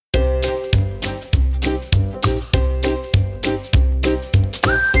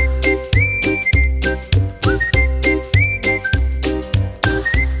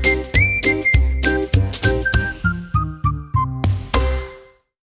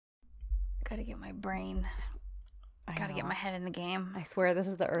Gotta get my brain. Gotta get my head in the game. I swear this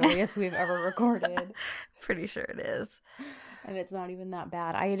is the earliest we've ever recorded. Pretty sure it is. And it's not even that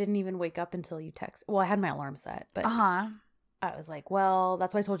bad. I didn't even wake up until you text. Well, I had my alarm set, but I was like, well,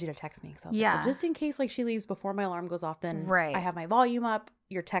 that's why I told you to text me. So I was like, well, just in case like she leaves before my alarm goes off, then I have my volume up.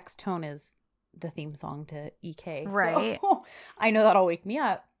 Your text tone is the theme song to EK. Right. So I know that'll wake me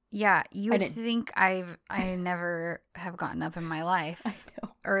up. Yeah. You would think I never have gotten up in my life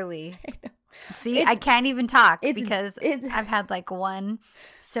early. I know. See, I can't even talk because I've had like one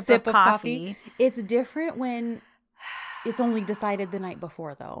sip of coffee. It's different when it's only decided the night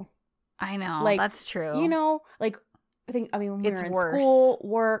before, though. I know. Like, that's true. You know, like, when we were in school,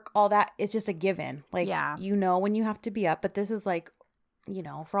 work, all that, it's just a given. Like, you know when you have to be up. But this is like, you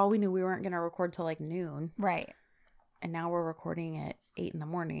know, for all we knew, we weren't going to record till like noon. Right. And now we're recording at 8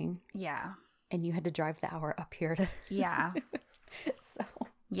 a.m. Yeah. And you had to drive the hour up here to. Yeah. So.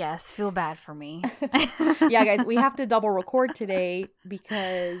 Yes, feel bad for me. Yeah, guys, we have to double record today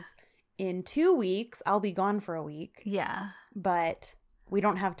because in 2 weeks, I'll be gone for a week. Yeah. But we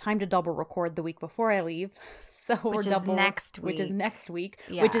don't have time to double record the week before I leave. So we're double next week. Which is next week.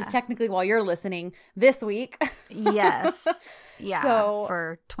 Yeah. Which is technically while you're listening this week. Yes. Yeah. So,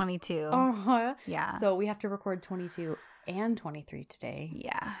 for 22. Uh-huh. Yeah. So we have to record 22 and 23 today.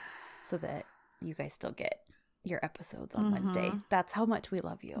 Yeah. So that you guys still get your episodes on Wednesday. That's how much we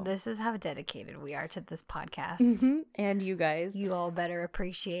love you. This is how dedicated we are to this podcast. Mm-hmm. And you guys. You all better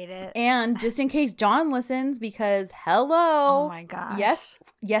appreciate it. And just in case John listens, because hello. Oh my gosh. Yes,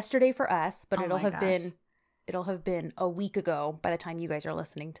 yesterday for us, but it'll have been a week ago by the time you guys are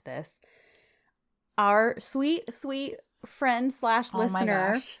listening to this. Our sweet, sweet friend /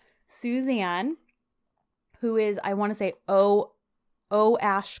 listener, Suzanne, who is, I want to say,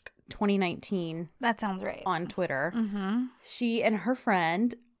 Ashk 2019. That sounds right. On Twitter. Mm-hmm. She and her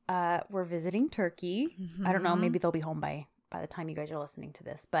friend were visiting Turkey. Mm-hmm. I don't know. Maybe they'll be home by the time you guys are listening to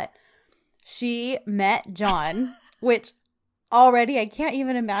this. But she met John, which already I can't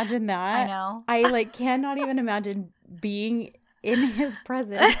even imagine that. I know. I cannot even imagine being in his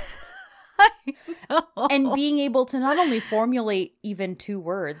presence. And being able to not only formulate even 2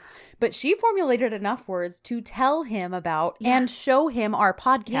 words, but she formulated enough words to tell him about and show him our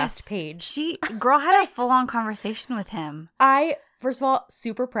podcast page. Girl had a full-on conversation with him. First of all,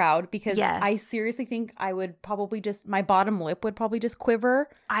 super proud because I seriously think I would probably my bottom lip would probably just quiver.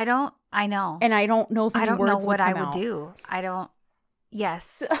 I know. And I don't know if any words would come out. I don't know what I would do. I don't.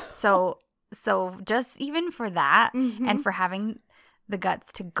 Yes. So just even for that and for having the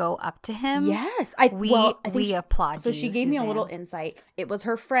guts to go up to him. Yes. We applaud you. So she gave me a little insight. It was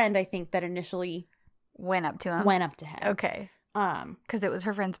her friend, I think, that initially went up to him. Okay. Because it was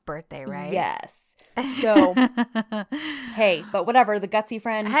her friend's birthday, right? Yes. So, hey, but whatever, the gutsy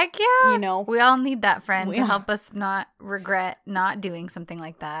friend. Heck yeah. You know. We all need that friend to help us not regret not doing something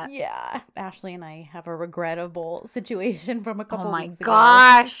like that. Yeah. Ashley and I have a regrettable situation from a couple weeks ago. Oh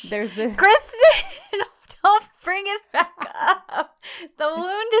my gosh. There's this. Kristen, don't bring it back up. The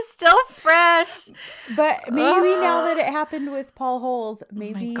wound is still fresh. But maybe now that it happened with Paul Holes,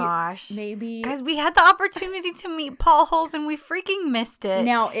 maybe. Oh my gosh. Maybe. Guys, we had the opportunity to meet Paul Holes and we freaking missed it.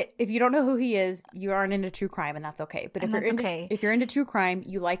 Now, if you don't know who he is, you aren't into true crime, and that's okay. But if you're into true crime,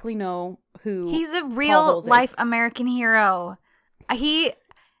 you likely know who he's a real life American hero. He's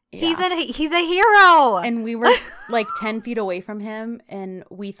a hero. And we were 10 feet away from him, and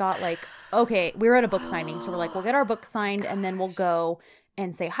we thought okay, we were at a book signing, so we're like, we'll get our book signed and then we'll go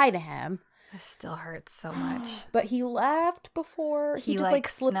and say hi to him. This still hurts so much. But he left before. He just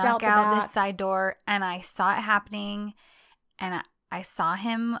slipped out the back. The side door, and I saw it happening, and I saw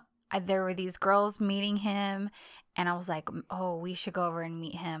him. There were these girls meeting him, and I was like, oh, we should go over and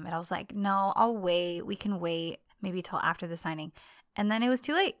meet him. And I was like, no, I'll wait. We can wait maybe till after the signing. And then it was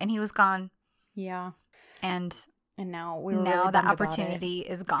too late, and he was gone. Yeah. And now the opportunity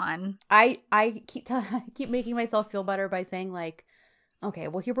is gone. I keep making myself feel better by saying okay,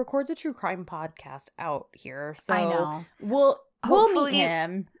 well, he records a true crime podcast out here, so I know we'll meet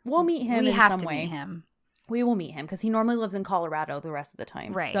him. We'll meet him in some way. Meet him. We will meet him because he normally lives in Colorado the rest of the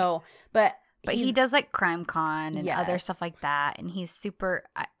time, right? So, but he does Crime Con and other stuff like that, and he's super.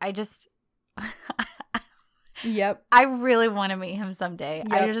 I just. Yep. I really want to meet him someday.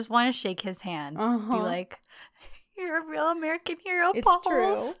 Yep. I just want to shake his hand. Be like, you're a real American hero, it's Paul.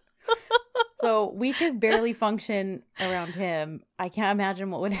 True. So we could barely function around him. I can't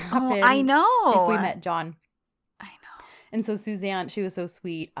imagine what would happen. Oh, I know. If we met John. I know. And so Suzanne, she was so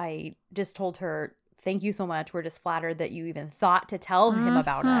sweet. I just told her, thank you so much. We're just flattered that you even thought to tell him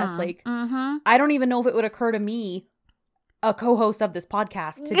about us. I don't even know if it would occur to me a co-host of this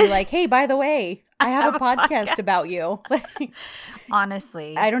podcast to be like, hey, by the way, I have a podcast about you.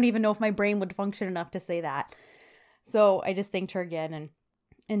 Honestly. I don't even know if my brain would function enough to say that. So I just thanked her again.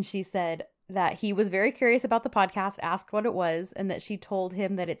 And she said that he was very curious about the podcast, asked what it was, and that she told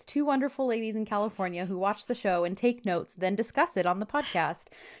him that it's two wonderful ladies in California who watch the show and take notes, then discuss it on the podcast.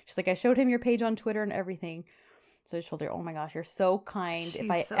 She's like, I showed him your page on Twitter and everything. So I told her, oh my gosh, you're so kind.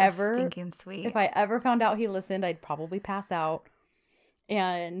 She's stinking sweet. If I ever found out he listened, I'd probably pass out.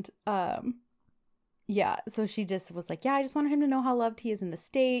 And yeah, so she just was like, yeah, I just wanted him to know how loved he is in the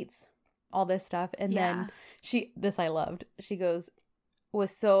States, all this stuff. And then this I loved. She goes,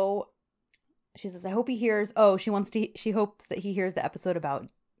 she says, I hope he hears, she hopes that he hears the episode about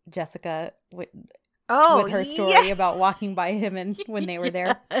Jessica with her story about walking by him and when they were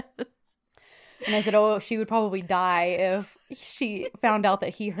there. And I said, oh, she would probably die if she found out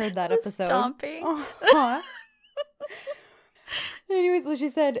that he heard that episode. Stomping. Anyways, so she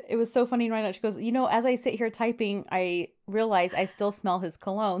said, it was so funny right now. She goes, as I sit here typing, I realize I still smell his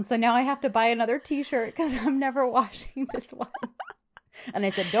cologne. So now I have to buy another t-shirt because I'm never washing this one. And I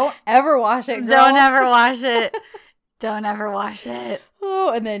said, don't ever wash it, girl. Don't ever wash it. Don't ever wash it.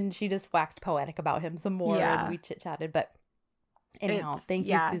 Oh, and then she just waxed poetic about him some more. Yeah. And we chit-chatted, but... Anyhow, thank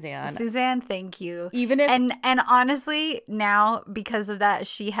you, Suzanne. Suzanne, thank you. Even if and honestly, now because of that,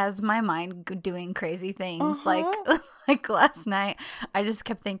 she has my mind doing crazy things. Like last night, I just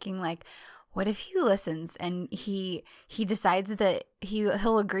kept thinking, like, what if he listens and he decides that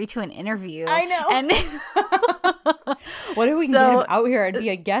he'll agree to an interview? I know. And what if we can get him out here and be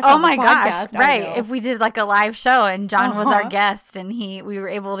a guest on the podcast? Gosh, right. If we did like a live show and John was our guest and we were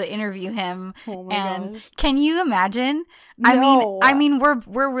able to interview him. Oh my gosh. Can you imagine? No. I mean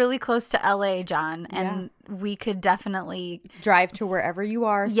we're really close to LA, John, and we could definitely drive to wherever you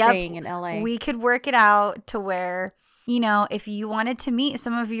are staying in LA. We could work it out to where, if you wanted to meet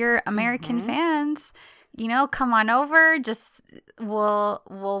some of your American fans, come on over. Just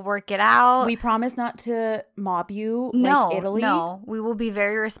we'll work it out. We promise not to mob you like Italy. No, we will be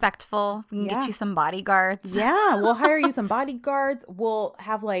very respectful. We can get you some bodyguards. Yeah, we'll hire you some bodyguards. We'll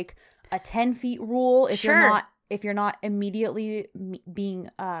have like a 10 feet rule if you're not immediately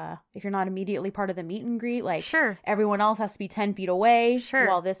if you're not immediately part of the meet and greet. Like everyone else has to be 10 feet away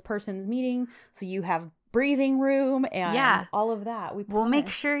while this person's meeting, so you have breathing room and all of that. We'll make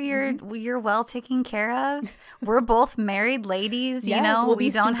sure you're well taken care of. We're both married ladies, we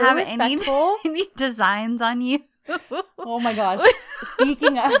don't have any designs on you. Oh my gosh.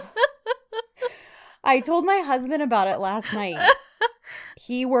 Speaking of, I told my husband about it last night.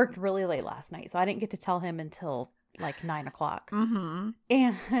 He worked really late last night, so I didn't get to tell him until like 9:00. Mm-hmm.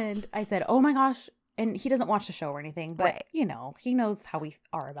 And I said, oh my gosh. And he doesn't watch the show or anything, but he knows how we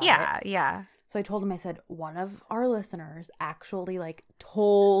are about it. Yeah. So I told him, I said, one of our listeners actually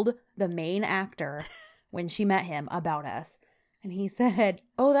told the main actor when she met him about us. And he said,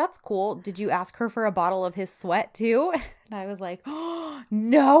 oh, that's cool. Did you ask her for a bottle of his sweat too? And I was like, oh,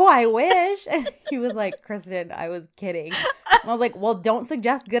 no, I wish. And he was like, Kristen, I was kidding. And I was like, well, don't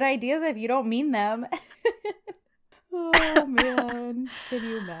suggest good ideas if you don't mean them. Oh, man. Can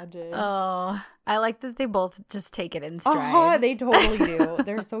you imagine? Oh, I like that they both just take it in stride. They totally do.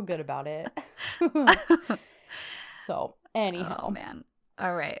 They're so good about it. So, anyhow. Oh, man.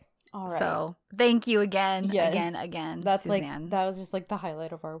 All right. So, thank you again. Yes. Again, That's Suzanne. that was just the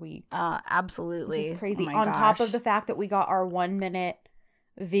highlight of our week. Absolutely. It's crazy. On top of the fact that we got our 1-minute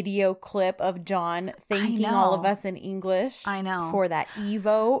video clip of John thanking all of us in English. I know. For that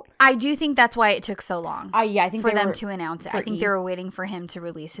e-vote. I do think that's why it took so long. I think for them to announce it. I think they were waiting for him to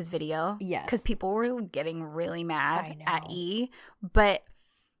release his video. Yes. Because people were getting really mad at E. But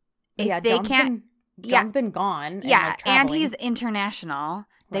if they John's been gone. And he's international.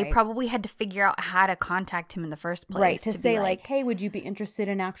 They probably had to figure out how to contact him in the first place. Right, to say hey, would you be interested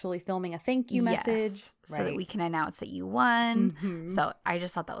in actually filming a thank you message? So that we can announce that you won. Mm-hmm. So I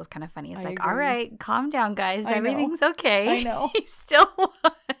just thought that was kind of funny. It's all right, calm down, guys. Everything's know. Okay. I know. He still won.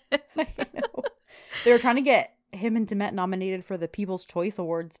 I know. They were trying to get him and Demet nominated for the People's Choice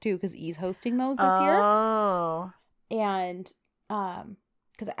Awards, too, because he's hosting those this year. Oh. And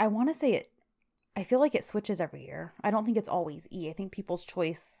because I want to say it, I feel like it switches every year. I don't think it's always E. I think People's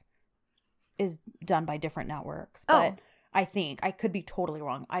Choice is done by different networks. But I think, I could be totally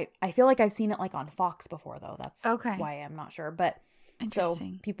wrong. I feel like I've seen it on Fox before, though. That's why I'm not sure. But so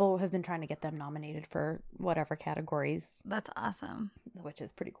people have been trying to get them nominated for whatever categories. That's awesome. Which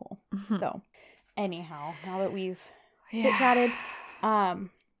is pretty cool. So anyhow, now that we've chit-chatted, I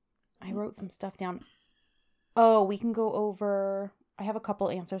wrote some stuff down. Oh, we can go over, I have a couple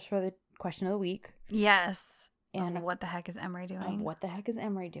answers for the question of the week. Yes. And what the heck is Emre doing? What the heck is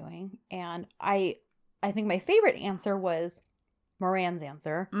Emre doing? And I think my favorite answer was Moran's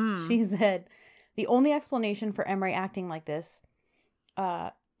answer. She said, the only explanation for Emre acting like this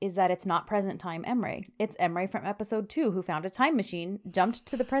is that it's not present time Emre. It's Emre from episode 2 who found a time machine, jumped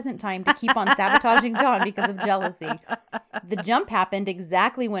to the present time to keep on sabotaging John because of jealousy. The jump happened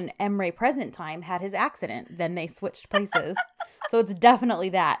exactly when Emre present time had his accident. Then they switched places. So it's definitely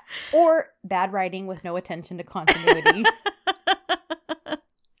that. Or bad writing with no attention to continuity. That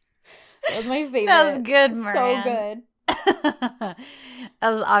was my favorite. That was good, Moran. So good. That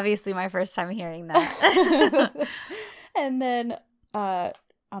was obviously my first time hearing that. And then,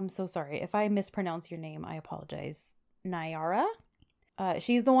 I'm so sorry. If I mispronounce your name, I apologize. Nayara?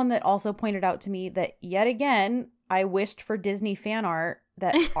 She's the one that also pointed out to me that, yet again, I wished for Disney fan art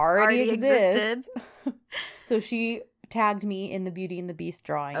that already exists. So she tagged me in the Beauty and the Beast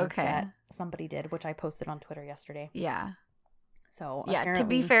drawing that somebody did, which I posted on Twitter yesterday. Yeah. So yeah, to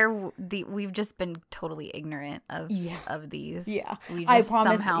be fair, we've just been totally ignorant of these. Yeah, we just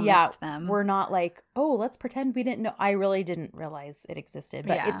somehow missed them. We're not like, oh, let's pretend we didn't know. I really didn't realize it existed,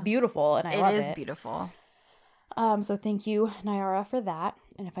 but it's beautiful and I love it. It is beautiful. So thank you, Nayara, for that.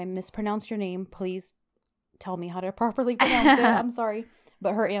 And if I mispronounced your name, please tell me how to properly pronounce it. I'm sorry.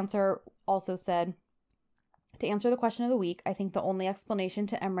 But her answer also said, to answer the question of the week, I think the only explanation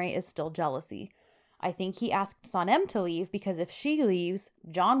to Emre is still jealousy. I think he asked Sanem to leave because if she leaves,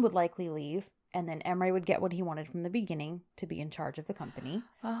 John would likely leave, and then Emre would get what he wanted from the beginning, to be in charge of the company.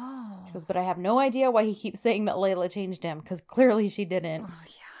 Oh. She goes, but I have no idea why he keeps saying that Layla changed him, because clearly she didn't. Oh,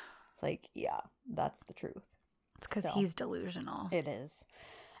 yeah. It's like, yeah, that's the truth. It's because he's delusional. It is.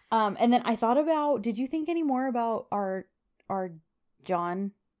 And then I thought about, did you think any more about our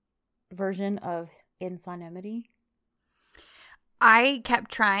John version of Insanemity? I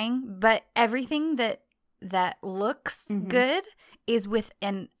kept trying, but everything that looks good is with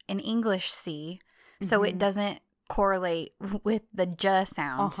an English C, so it doesn't correlate with the j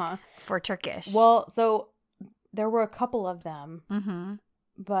sound for Turkish. Well, so there were a couple of them,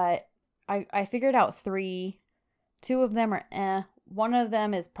 but I figured out 3. 2 of them are eh. One of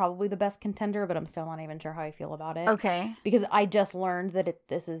them is probably the best contender, but I'm still not even sure how I feel about it. Okay. Because I just learned that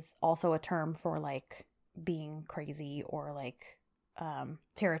this is also a term for like being crazy or like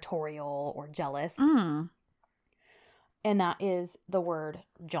territorial or jealous. And that is the word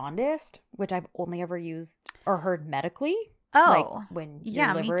jaundiced, which I've only ever used or heard medically. Oh. Like when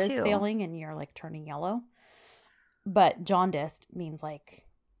your liver is failing and you're like turning yellow. But jaundiced means like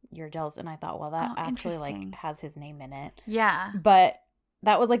you're jealous. And I thought, well, that actually like has his name in it. Yeah. But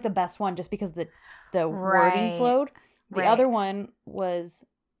that was like the best one just because the wording flowed. The other one was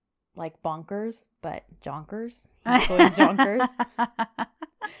like bonkers, but jonkers. He's going jonkers.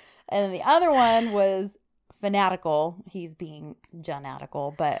 And then the other one was fanatical. He's being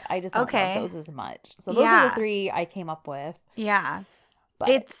janatical, but I just don't love those as much. So those are the 3 I came up with. Yeah.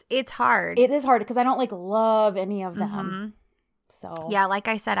 But it's hard. It is hard because I don't like love any of them. So yeah, like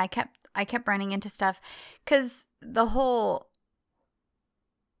I said, I kept running into stuff because the whole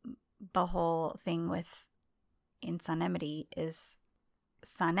thing with Insanemity is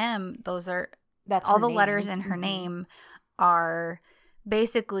Sanem. That's all the name. Letters in her name are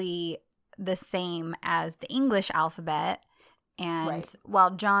basically the same as the English alphabet. And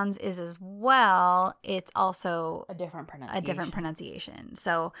while John's is as well, it's also a different pronunciation.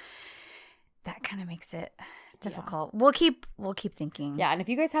 So that kind of makes it difficult. Yeah. We'll keep thinking. Yeah, and if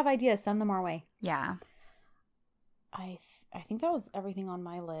you guys have ideas, send them our way. Yeah. I think that was everything on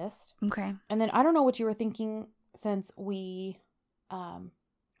my list. Okay. And then I don't know what you were thinking since we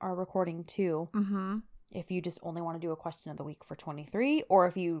are recording 2. If you just only want to do a question of the week for 23, or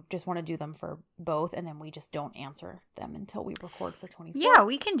if you just want to do them for both and then we just don't answer them until we record for 24. Yeah,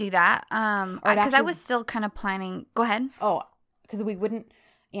 we can do that. Because I was still kind of planning. Go ahead. Oh, because we wouldn't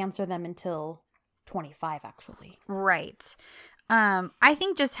answer them until 25, actually. Right. I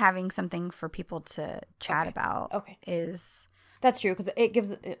think just having something for people to chat about is... That's true, because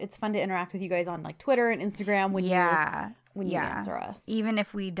it's fun to interact with you guys on like Twitter and Instagram when you answer us. Even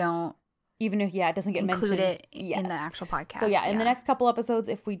if we don't... Even if, it doesn't get include mentioned. It in the actual podcast. So, in the next couple episodes,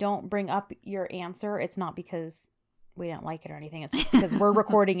 if we don't bring up your answer, it's not because we didn't like it or anything. It's just because we're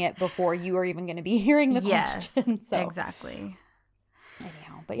recording it before you are even going to be hearing the question. So. Exactly.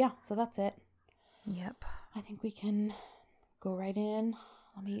 Anyhow, but so that's it. Yep. I think we can go right in.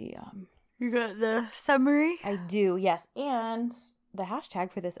 Let me... You got the summary? I do, yes. And the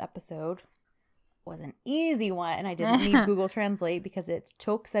hashtag for this episode was an easy one, and I didn't need Google Translate because it's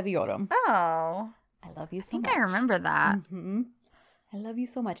Çok seviyorum. Oh. I love you so much. I think much. I remember that. I love you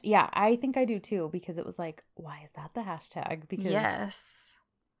so much. Yeah, I think I do too, because it was like, why is that the hashtag? Because, yes,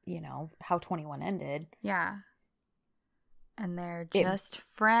 you know, how 21 ended. Yeah. And they're just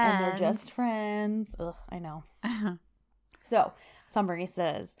friends. And they're just friends. Ugh, I know. So, summary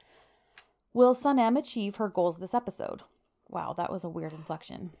says, will Sanem achieve her goals this episode? Wow, that was a weird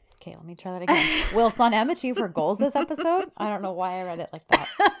inflection. Okay, let me try that again. Will Sanem achieve her goals this episode? I don't know why I read it like that.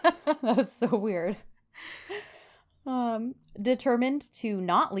 That was so weird. Determined to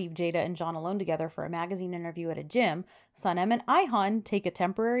not leave Jada and John alone together for a magazine interview at a gym, Sanem and Ayhan take a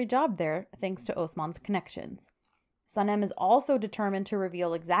temporary job there thanks to Osman's connections. Sanem is also determined to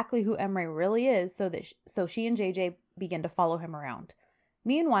reveal exactly who Emre really is so she and JJ begin to follow him around.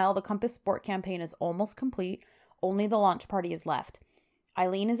 Meanwhile, the Compass Sport campaign is almost complete. Only the launch party is left.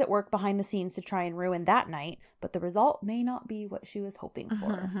 Eileen is at work behind the scenes to try and ruin that night, but the result may not be what she was hoping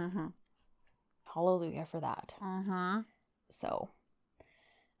for. Hallelujah for that. So,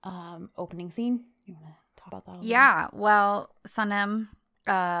 opening scene. You want to talk about that a little bit? Well, Sanem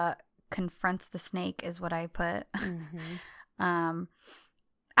confronts the snake is what I put. I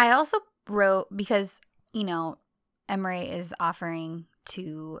also wrote, because, you know, Emre is offering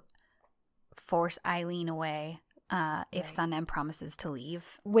to force Eileen away if Sanem promises to leave.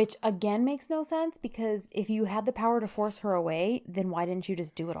 Which, again, makes no sense, because if you had the power to force her away, then why didn't you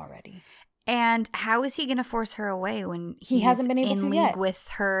just do it already? And how is he going to force her away when he hasn't been able to in yet. league with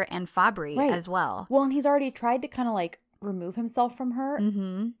her and Fabry as well? Well, and he's already tried to kind of like remove himself from her,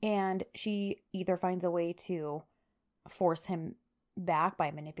 and she either finds a way to force him back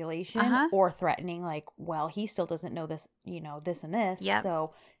by manipulation or threatening, like, well, he still doesn't know this, you know, this and this.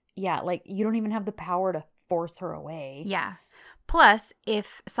 So, yeah, like, you don't even have the power to force her away. Yeah. Plus,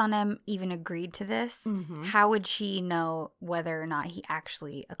 if Sanem even agreed to this, how would she know whether or not he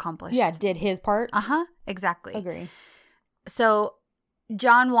actually accomplished? Yeah, did his part. Exactly. Agree. So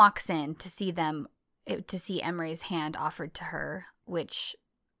John walks in to see Emre's hand offered to her, which,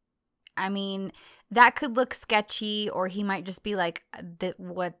 I mean, that could look sketchy, or he might just be like,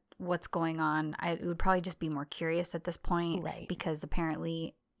 what's going on? It would probably just be more curious at this point. Right. Because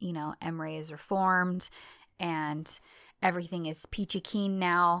apparently, you know, Emre is reformed and everything is peachy keen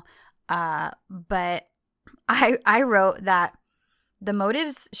now. But I wrote that the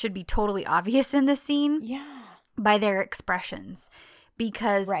motives should be totally obvious in this scene. Yeah. By their expressions.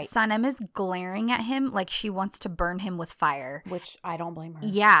 Because Sanem is glaring at him like she wants to burn him with fire. Which I don't blame her.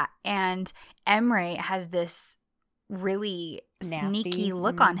 Yeah. And Emre has this really nasty, sneaky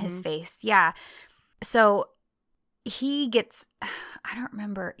look on his face. Yeah. So he gets, I don't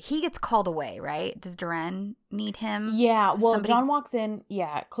remember, he gets called away, right? Does Duran need him? Yeah, well, John walks in.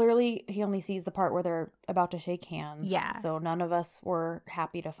 Yeah, clearly he only sees the part where they're about to shake hands. Yeah. So none of us were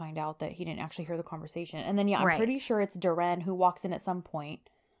happy to find out that he didn't actually hear the conversation. And then, I'm pretty sure it's Duran who walks in at some point.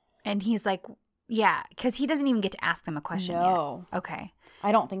 And he's like, yeah, because he doesn't even get to ask them a question yet. Okay.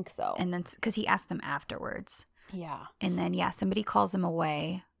 I don't think so. And then, because he asked them afterwards. Yeah. And then, somebody calls him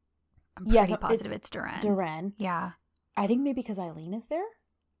away. I'm pretty positive it's Duran. Duran. Yeah. I think maybe because Eileen is there.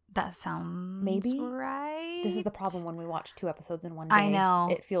 That sounds right. This is the problem when we watch 2 episodes in one day. I know.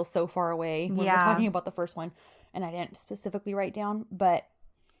 It feels so far away when we're talking about the first one. And I didn't specifically write down. But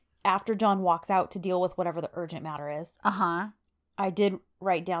after John walks out to deal with whatever the urgent matter is. I did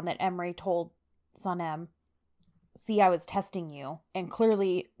write down that Emre told Sanem, see, I was testing you. And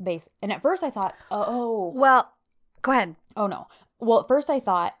clearly and at first I thought, well, go ahead. Oh, no. Well, at first I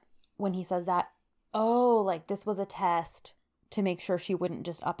thought when he says that, like this was a test to make sure she wouldn't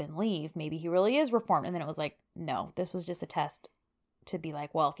just up and leave. Maybe he really is reformed. And then it was like, no, this was just a test to be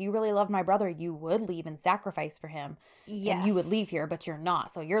like, well, if you really loved my brother, you would leave and sacrifice for him. Yes. And you would leave here, but you're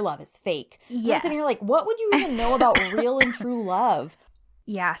not. So your love is fake. Yes. I'm sitting here like, what would you even know about real and true love?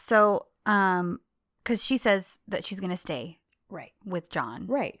 Yeah. So, because she says that she's going to stay with John.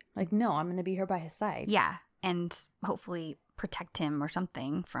 Right. Like, no, I'm going to be here by his side. Yeah. And hopefully protect him or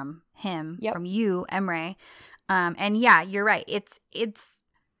something from him, from you, Emre. And yeah, you're right. It's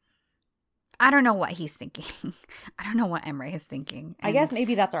I don't know what he's thinking. I don't know what Emre is thinking. I guess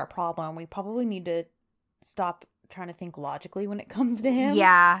maybe that's our problem. We probably need to stop trying to think logically when it comes to him.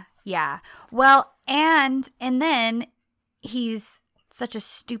 Yeah. Yeah. Well, and then he's such a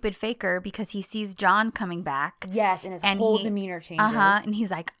stupid faker because he sees John coming back. Yes, and his whole demeanor changes. And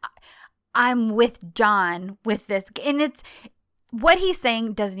he's like, I'm with John with this. And it's what he's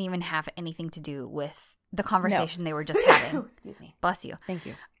saying doesn't even have anything to do with the conversation they were just having. Excuse me. Bless you. Thank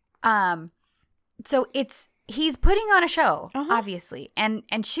you. So he's putting on a show, obviously. And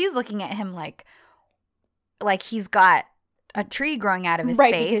she's looking at him like he's got a tree growing out of his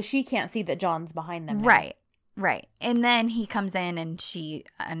face. Right, because she can't see that John's behind them now. Right. Right. And then he comes in and she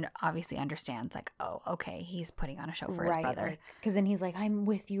obviously understands, like, oh, okay, he's putting on a show for his brother. Because then he's like, I'm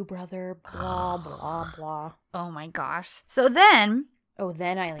with you, brother, blah, blah, blah. Oh, my gosh. So then... Oh,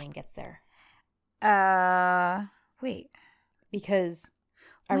 then Eileen gets there. Wait. Because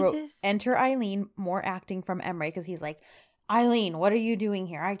I wrote, enter Eileen, more acting from Emre, because he's like, Eileen, what are you doing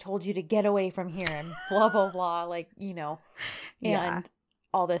here? I told you to get away from here and blah, blah, blah, like, you know, and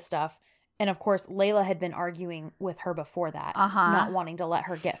all this stuff. And of course, Layla had been arguing with her before that, not wanting to let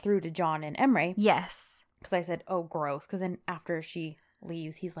her get through to John and Emre. Yes. Because I said, oh, gross. Because then after she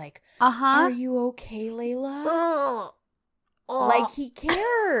leaves, he's like, are you okay, Layla? Ugh. Like, he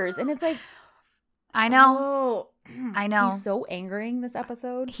cares. And it's like, I know. Oh, I know. He's so angering this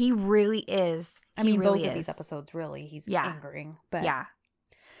episode. He really is. I mean, both of these episodes, really. He's angering. But yeah.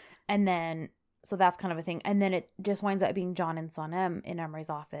 And then... So that's kind of a thing. And then it just winds up being John and Sanem in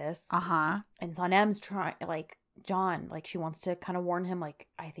Emre's office. And Sanem's trying, like, John, like, she wants to kind of warn him, like,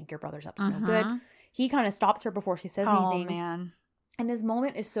 I think your brother's up to no good. He kind of stops her before she says anything. Oh, man. And this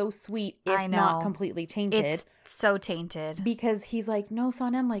moment is so sweet, if not completely tainted. It's so tainted. Because he's like, no,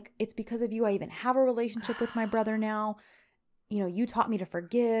 Sanem, like, it's because of you I even have a relationship with my brother now. You know, you taught me to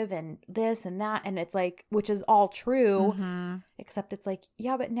forgive and this and that. And it's like, which is all true. Except it's like,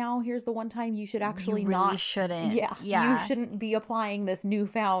 yeah, but now here's the one time you should actually shouldn't. Yeah. You shouldn't be applying this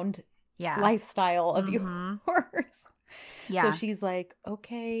newfound lifestyle of yours. Yeah. So she's like,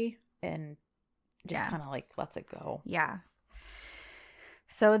 okay. And just kind of like lets it go. Yeah.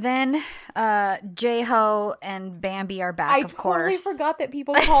 So then J-Ho and Bambi are back, of course. I totally forgot that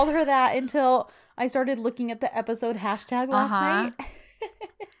people called her that until I started looking at the episode hashtag last night.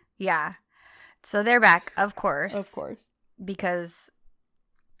 Yeah. So they're back, of course. Of course. Because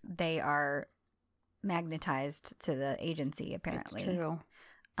they are magnetized to the agency, apparently. It's true.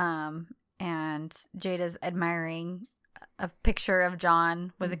 And Jada's admiring a picture of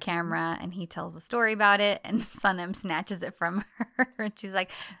John with a camera, and he tells a story about it, and Sanem snatches it from her, and she's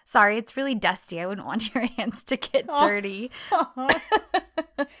like, sorry, it's really dusty. I wouldn't want your hands to get dirty.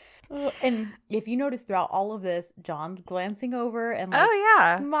 And if you notice throughout all of this, John's glancing over and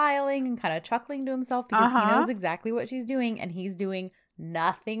like smiling and kind of chuckling to himself because he knows exactly what she's doing, and he's doing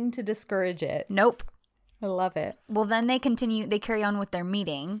nothing to discourage it. Nope. I love it. Well, then they carry on with their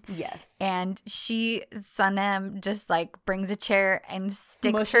meeting. Yes. And Sanem just like brings a chair and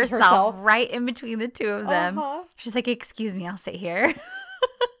sticks herself right in between the two of them. She's like, excuse me, I'll sit here.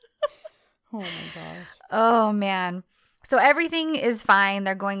 Oh my gosh. Oh man. So everything is fine.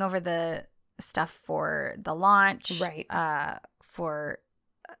 They're going over the stuff for the launch. Right. For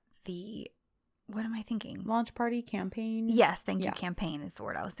the, what am I thinking? Launch party campaign. Yes. Thank you. Campaign is the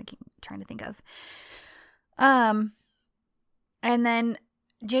word I was trying to think of. And then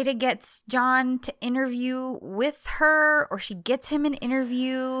Jada gets John to interview with her, or she gets him an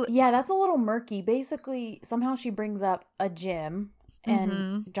interview. Yeah, that's a little murky. Basically, somehow she brings up a gym,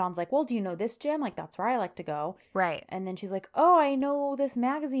 and John's like, well, do you know this gym? Like, that's where I like to go. Right. And then she's like, oh, I know this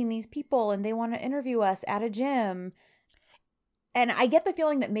magazine, these people, and they want to interview us at a gym. And I get the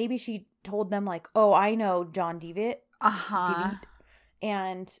feeling that maybe she told them, like, oh, I know John Devitt. And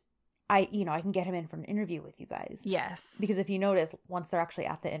I can get him in for an interview with you guys. Yes. Because if you notice, once they're actually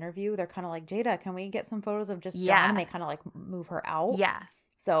at the interview, they're kind of like, Jada, can we get some photos of just John? And they kind of like move her out. Yeah.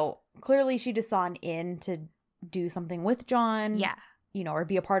 So clearly she just saw an in to do something with John. Yeah. You know, or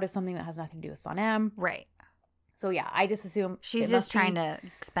be a part of something that has nothing to do with Sanem. Right. So yeah, I just assume she's just trying to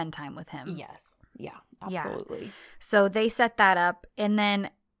spend time with him. Yes. Yeah, absolutely. Yeah. So they set that up. And then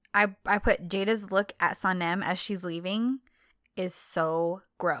I put Jada's look at Sanem as she's leaving is so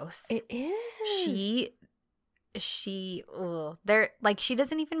gross. It is. She she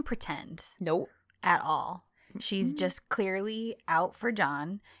doesn't even pretend. Nope. At all. She's just clearly out for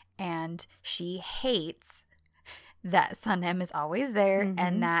John, and she hates that Sanem is always there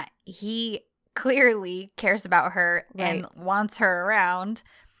and that he clearly cares about her and wants her around.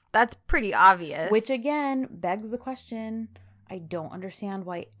 That's pretty obvious. Which again begs the question, I don't understand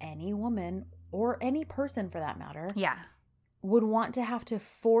why any woman or any person for that matter would want to have to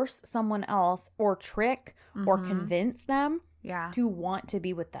force someone else or trick or convince them to want to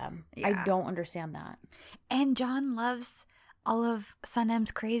be with them. I don't understand that. And John loves all of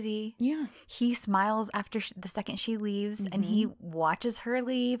Sanem's crazy. Yeah. He smiles after the second she leaves and he watches her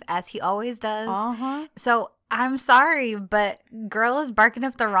leave as he always does. So I'm sorry, but girl is barking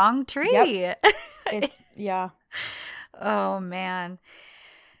up the wrong tree. Yep. It's, yeah. Oh, man.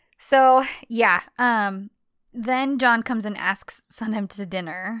 So, yeah. Then John comes and asks Sanem to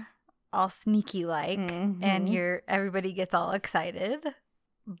dinner, all sneaky like, and everybody gets all excited.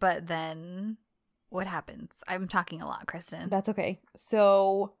 But then what happens? I'm talking a lot, Kristen. That's okay.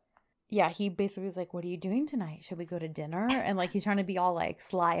 So, yeah, he basically was like, what are you doing tonight? Should we go to dinner? And like, he's trying to be all like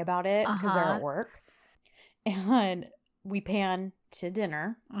sly about it because they're at work. And we pan to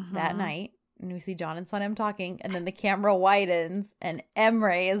dinner that night. And we see John and Sanem talking. And then the camera widens and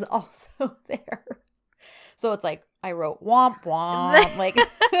Emre is also there. So it's like, I wrote womp womp. Like,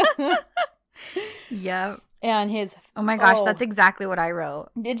 yep. And his... Oh my gosh, that's exactly what I wrote.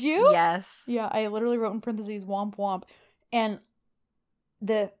 Did you? Yes. Yeah, I literally wrote in parentheses womp womp. And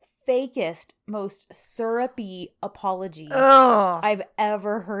the fakest, most syrupy apology I've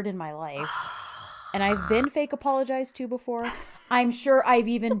ever heard in my life. And I've been fake apologized to before. I'm sure I've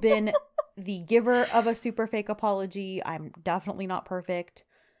even been the giver of a super fake apology. I'm definitely not perfect.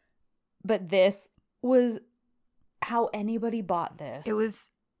 But this was how anybody bought this. It was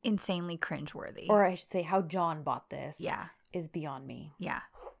insanely cringeworthy. Or I should say how John bought this. Yeah. Is beyond me. Yeah.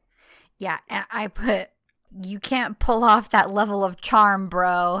 Yeah. And I put, you can't pull off that level of charm,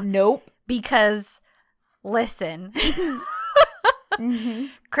 bro. Nope. Because, listen,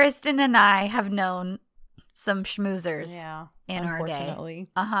 Kristen and I have known some schmoozers in our day.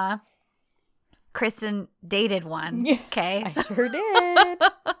 Kristen dated one. Okay. I sure did.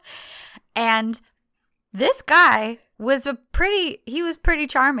 And this guy was he was pretty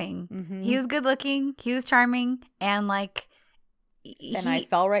charming. He was good looking. He was charming. And like, I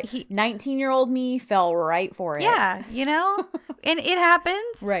fell right. 19-year-old me fell right for it. Yeah. You know, and it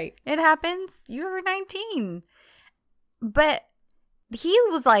happens. Right. It happens. You were 19. But he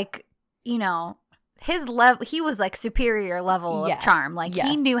was like, you know, his level, he was like superior level of charm. Like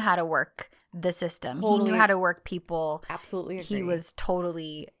he knew how to work the system. Totally. He knew how to work people. Absolutely agree. He was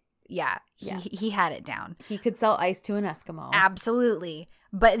totally, he had it down. He could sell ice to an Eskimo. Absolutely.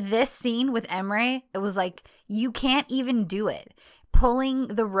 But this scene with Emre, it was like, you can't even do it. Pulling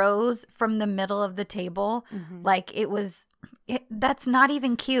the rose from the middle of the table, like it was, that's not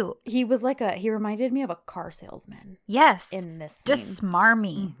even cute. He was like he reminded me of a car salesman. Yes. In this scene. Just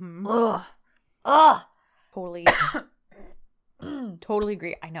smarmy. Ugh. Totally. Totally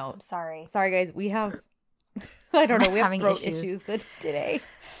agree. I know. I'm sorry. Sorry, guys. We have, I don't know, we have throat issues today.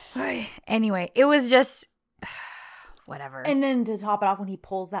 Anyway, it was just, whatever. And then to top it off, when he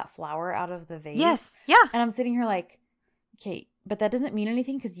pulls that flower out of the vase. Yes. Yeah. And I'm sitting here like, okay, but that doesn't mean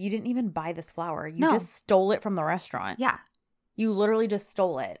anything because you didn't even buy this flower. You just stole it from the restaurant. Yeah. You literally just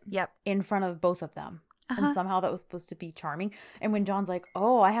stole it. Yep. In front of both of them. And somehow that was supposed to be charming. And when John's like,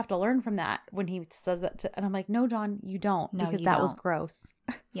 oh, I have to learn from that. When he says that and I'm like, no, John, you don't. No, because that was gross.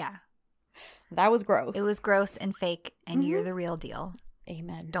 Yeah. That was gross. It was gross and fake. And you're the real deal.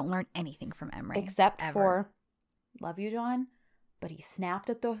 Amen. Don't learn anything from Emre. Except for, love you, John, but he snapped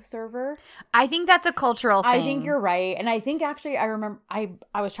at the server. I think that's a cultural thing. I think you're right. And I think actually I remember I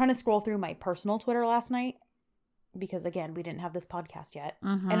was trying to scroll through my personal Twitter last night. Because, again, we didn't have this podcast yet.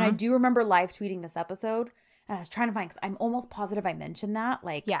 And I do remember live tweeting this episode. And I was trying to find, because I'm almost positive I mentioned that.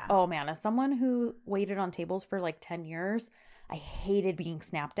 Like, oh, man, as someone who waited on tables for like 10 years, I hated being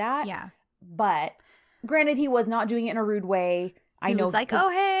snapped at. Yeah. But, granted, he was not doing it in a rude way. He was like, oh,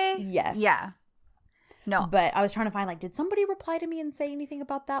 hey. Yes. Yeah. No. But I was trying to find, like, did somebody reply to me and say anything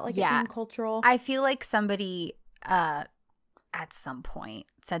about that? Like, it being cultural? I feel like somebody at some point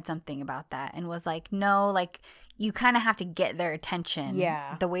said something about that and was like, no, like, you kind of have to get their attention.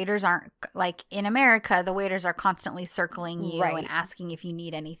 Yeah. The waiters aren't, like, in America, the waiters are constantly circling you and asking if you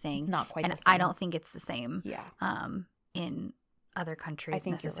need anything. It's not quite the same. And I don't think it's the same. Yeah. In other countries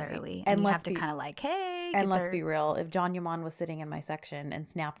necessarily. Right. And you have to kind of like, hey. And let's be real. If John Yaman was sitting in my section and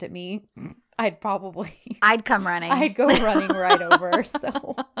snapped at me, I'd come running. I'd go running right over.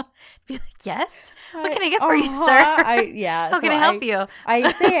 So be like, yes. What can I get for you, sir? How can I help you?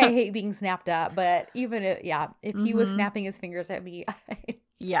 I say I hate being snapped at, but even if he was snapping his fingers at me,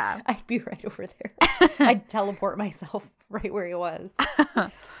 I'd be right over there. I'd teleport myself right where he was.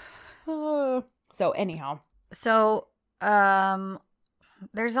 So anyhow. So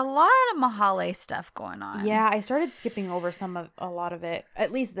there's a lot of Mahale stuff going on. Yeah, I started skipping over a lot of it,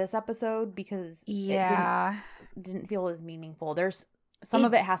 at least this episode, because it didn't feel as meaningful. There's some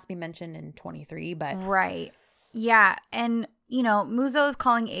of it has to be mentioned in 23, but right. Yeah, and you know, Muzo's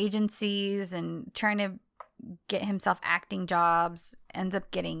calling agencies and trying to get himself acting jobs, ends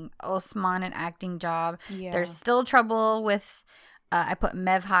up getting Osman an acting job. Yeah. There's still trouble with I put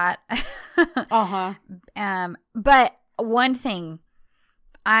Mevhat. But one thing,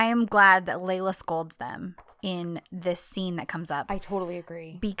 I am glad that Layla scolds them in this scene that comes up. I totally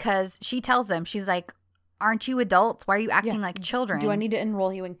agree. Because she tells them, she's like, aren't you adults? Why are you acting like children? Do I need to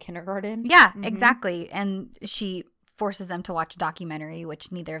enroll you in kindergarten? Yeah, exactly. And she forces them to watch a documentary,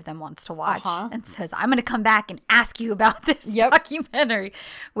 which neither of them wants to watch, and says, I'm going to come back and ask you about this documentary,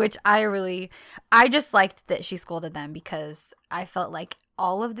 which I just liked that she scolded them because I felt like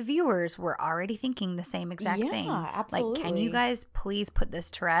all of the viewers were already thinking the same exact thing. Absolutely. Like, can you guys please put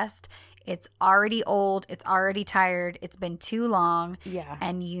this to rest? It's already old. It's already tired. It's been too long. Yeah.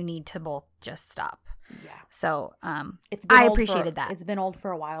 And you need to both just stop. Yeah. So I appreciated that. It's been old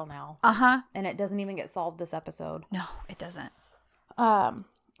for a while now. And it doesn't even get solved this episode. No, it doesn't. So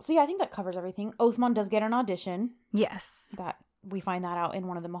yeah, I think that covers everything. Osman does get an audition. Yes. That we find that out in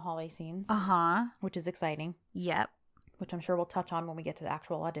one of the Mahale scenes. Which is exciting. Yep. Which I'm sure we'll touch on when we get to the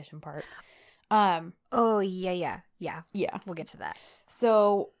actual audition part. Oh, yeah. We'll get to that.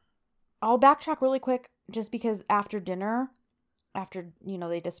 So I'll backtrack really quick just because after dinner,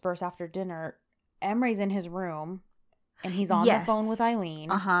 they disperse after dinner, Emre's in his room and he's on the phone with Eileen.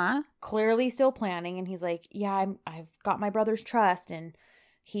 Clearly still planning. And he's like, yeah, I've got my brother's trust and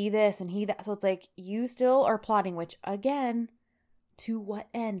he this and he that. So it's like, you still are plotting, which again, to what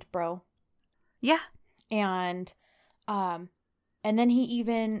end, bro? Yeah. And then he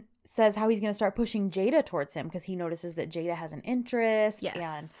even says how he's going to start pushing Jada towards him because he notices that Jada has an interest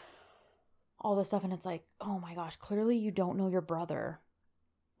and all this stuff. And it's like, oh my gosh, clearly you don't know your brother.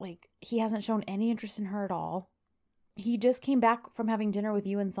 Like, he hasn't shown any interest in her at all. He just came back from having dinner with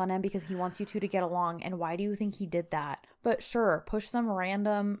you and Sanem because he wants you two to get along. And why do you think he did that? But sure, push some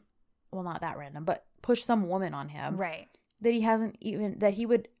random, well, not that random, but push some woman on him. Right. That he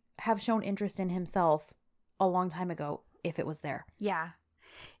would have shown interest in himself a long time ago if it was there. Yeah.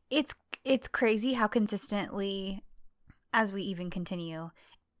 It's crazy how consistently, as we even continue,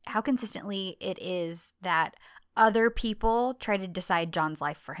 how consistently it is that other people try to decide John's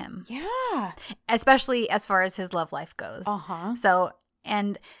life for him. Yeah. Especially as far as his love life goes. So,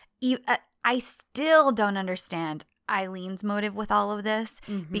 and I still don't understand Eileen's motive with all of this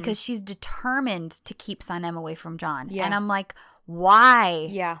because she's determined to keep Sanem away from John. Yeah. And I'm like, why?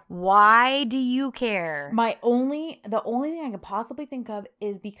 Yeah. Why do you care? The only thing I can possibly think of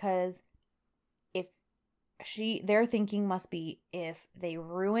is because their thinking must be if they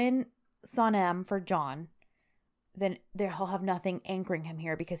ruin Sanem for John, then he'll have nothing anchoring him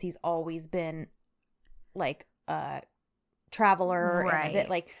here because he's always been like a traveler, right?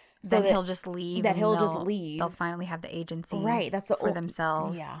 And so he'll just leave. They'll finally have the agency, right? That's for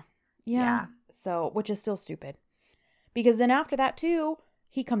themselves. Yeah. So, which is still stupid, because then after that too,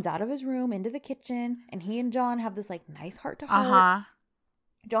 he comes out of his room into the kitchen, and he and John have this like nice heart to heart.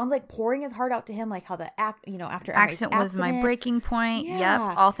 John's like pouring his heart out to him, like how after accident was my breaking point. Yeah.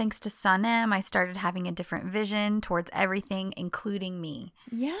 Yep. All thanks to Sanem, I started having a different vision towards everything, including me.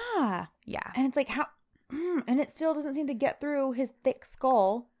 Yeah. Yeah. And it's like, how, and it still doesn't seem to get through his thick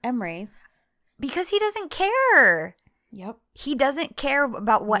skull, Emre's. Because he doesn't care. Yep. He doesn't care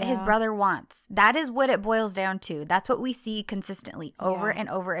about what his brother wants. That is what it boils down to. That's what we see consistently over and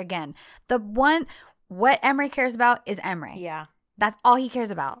over again. What Emre cares about is Emre. Yeah. That's all he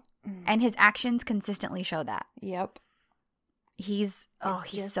cares about. And his actions consistently show that. Yep. He's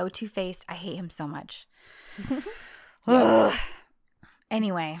so two-faced. I hate him so much.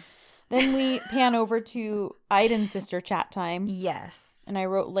 Anyway. Then we pan over to Aiden's sister chat time. Yes. And I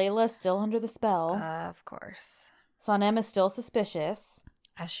wrote, Layla still under the spell. Of course. Sanem is still suspicious.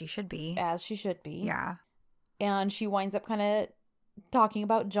 As she should be. Yeah. And she winds up kind of talking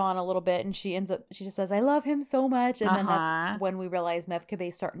about John a little bit, and she just says, I love him so much. And then that's when we realize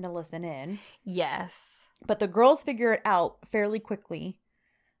Mevkibe's starting to listen in. Yes. But the girls figure it out fairly quickly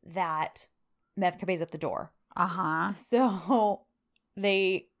that Mevkibe's at the door. So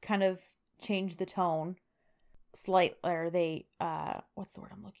they kind of change the tone slightly, or they what's the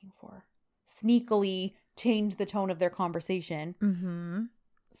word I'm looking for? Sneakily change the tone of their conversation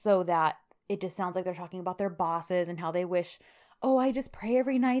so that it just sounds like they're talking about their bosses and how they wish, I just pray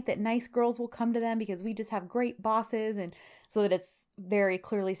every night that nice girls will come to them because we just have great bosses. And so that it's very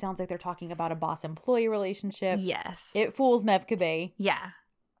clearly sounds like they're talking about a boss-employee relationship. Yes. It fools Mevkibe. Yeah.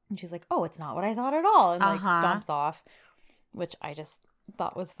 And she's like, it's not what I thought at all. And stomps off, which I just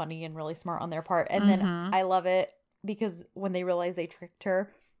thought was funny and really smart on their part. And then I love it because when they realize they tricked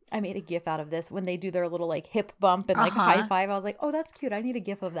her, I made a gif out of this when they do their little like hip bump and like high five. I was like, that's cute. I need a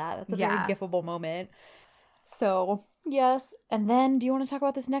gif of that. That's a very gifable moment. So, yes. And then do you want to talk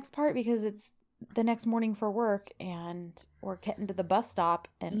about this next part? Because it's the next morning for work and we're getting to the bus stop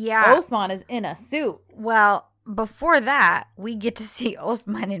and Osman is in a suit. Well, before that, we get to see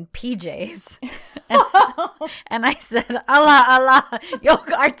Osman in PJs. And I said, Allah, yo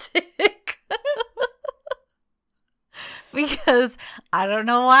Kartik. Because I don't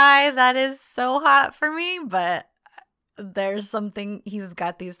know why that is so hot for me, but there's something, he's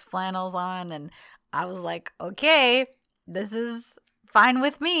got these flannels on, and I was like, okay, this is fine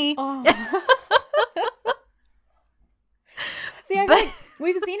with me. Oh. See, I feel like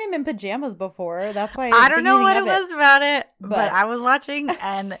we've seen him in pajamas before. That's why I don't know what it was about it, but I was watching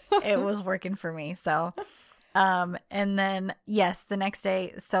and it was working for me. So, and then yes, the next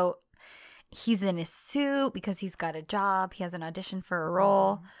day, so he's in his suit because he's got a job. He has an audition for a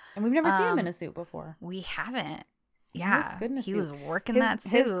role. And we've never seen him in a suit before. We haven't. Yeah. He was working that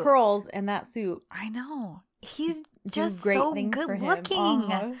suit. His curls and that suit. I know. He's just great so good looking.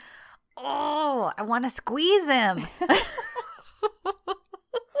 Uh-huh. Oh, I want to squeeze him.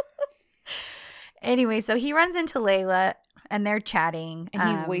 Anyway, so he runs into Layla and they're chatting. And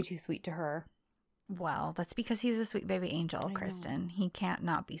he's way too sweet to her. Well, that's because he's a sweet baby angel, Kristen. He can't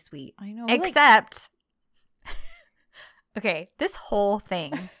not be sweet. I know. Except, okay, this whole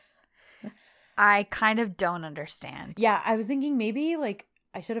thing, I kind of don't understand. Yeah, I was thinking maybe like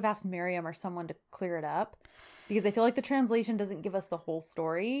I should have asked Miriam or someone to clear it up because I feel like the translation doesn't give us the whole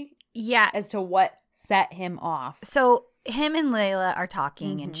story. Yeah. As to what set him off. So him and Layla are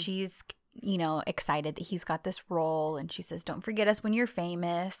talking and she's, you know, excited that he's got this role. And she says, don't forget us when you're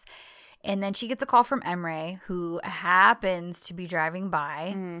famous. And then she gets a call from Emre, who happens to be driving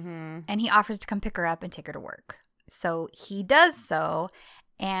by. And he offers to come pick her up and take her to work. So he does so.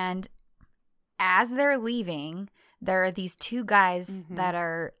 And as they're leaving, there are these two guys that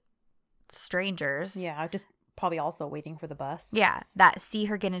are strangers. Yeah, just probably also waiting for the bus. Yeah, that see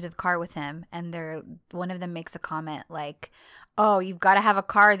her get into the car with him. And one of them makes a comment like, oh, you've got to have a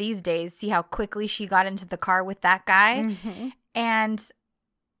car these days. See how quickly she got into the car with that guy? And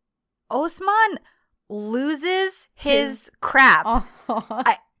Osman loses his crap.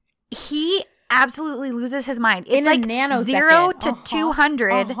 He absolutely loses his mind. It's in like a nanosecond. 0 to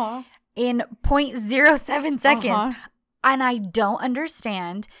 200 in 0.07 seconds. And I don't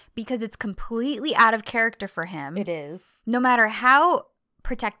understand because it's completely out of character for him. It is. No matter how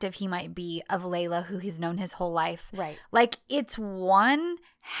protective he might be of Layla, who he's known his whole life. Right. Like, it's one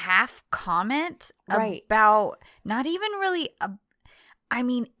half comment about not even really I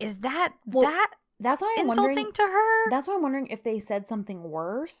mean, is that that's why I'm insulting to her? That's why I'm wondering if they said something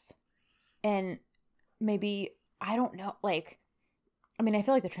worse and maybe, I don't know, like, I mean, I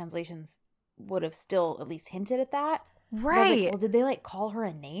feel like the translations would have still at least hinted at that. Right. Like, well, did they like call her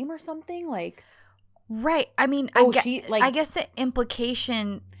a name or something? Like, right. I mean, I guess the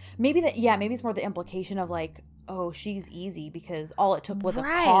implication. Maybe it's more the implication of like, oh, she's easy because all it took was a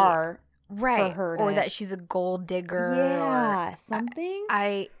car. Right. For her or that she's a gold digger. Yeah. Or something.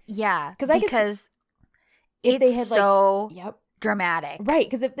 Because if they had so dramatic. Right.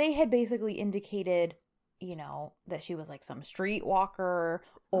 Because if they had basically indicated, you know, that she was like some streetwalker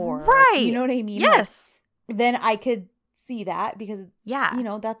or, you know what I mean? Yes. Like, then I could see that because, you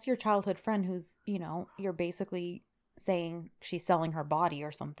know, that's your childhood friend who's, you know, you're basically saying she's selling her body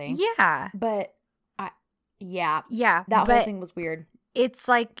or something. Yeah. But that whole thing was weird. It's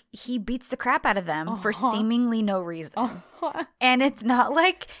like he beats the crap out of them for seemingly no reason. And it's not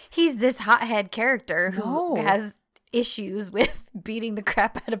like he's this hothead character who has issues with beating the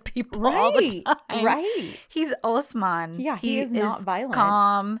crap out of people all the time. Right. He's Osman. Yeah, he is not violent.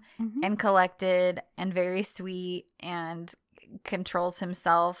 Calm and collected and very sweet and controls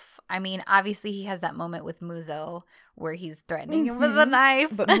himself. I mean, obviously he has that moment with Muzo where he's threatening him with a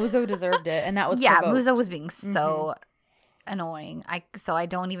knife. But Muzo deserved it, and that was provoked. Muzo was being so annoying. So I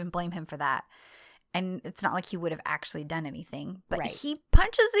don't even blame him for that. And it's not like he would have actually done anything, but he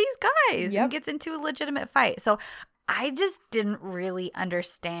punches these guys and gets into a legitimate fight. So I just didn't really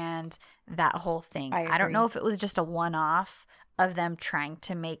understand that whole thing. I don't know if it was just a one-off of them trying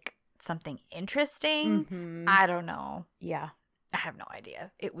to make something interesting. I don't know. Yeah. I have no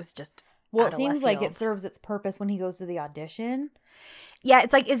idea. It was just it seems like it serves its purpose when he goes to the audition. Yeah,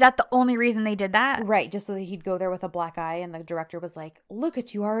 it's like, is that the only reason they did that? Right, just so that he'd go there with a black eye and the director was like, look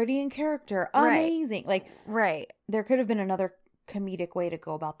at you already in character. Amazing. Like, there could have been another comedic way to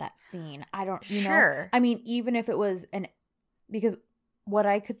go about that scene. I don't, you know. I mean, even if it was because what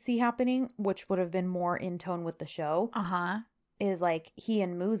I could see happening, which would have been more in tone with the show, is like he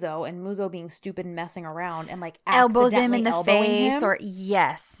and Muzo being stupid and messing around and like elbows him in the face him. Or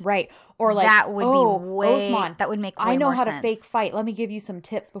right, or like that would be way Osman, that would make way I know more how sense. to fake fight. Let me give you some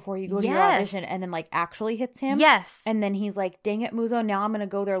tips before you go to your audition, and then like actually hits him. Yes, and then he's like, "Dang it, Muzo! Now I'm gonna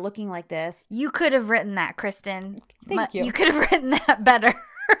go there looking like this." You could have written that, Kristen. Thank you. You could have written that better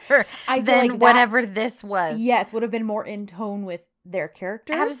I than like whatever this was. Yes, would have been more in tone with their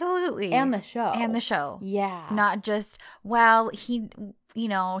characters. Absolutely. And the show. Yeah. Not just, well, he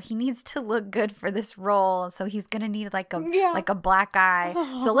needs to look good for this role, so he's going to need like a black guy.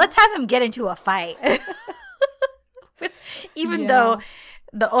 So let's have him get into a fight. Even though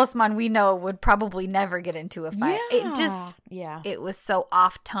the Osman we know would probably never get into a fight. It was so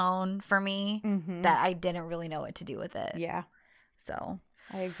off tone for me that I didn't really know what to do with it. Yeah. So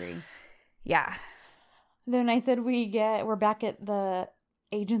I agree. Yeah. Then I said we're back at the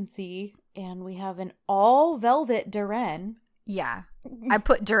agency and we have an all velvet Duran. Yeah. I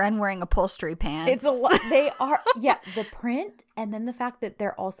put Duran wearing upholstery pants. It's a lot. They are, the print and then the fact that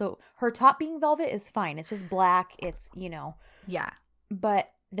they're also, her top being velvet is fine. It's just black. It's, Yeah.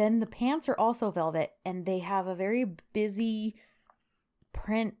 But then the pants are also velvet and they have a very busy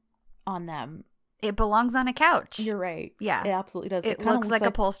print on them. It belongs on a couch. You're right. Yeah. It absolutely does. It looks like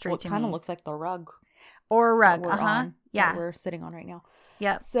upholstery to me. It kind of looks like the rug. Or a rug. That we're sitting on right now.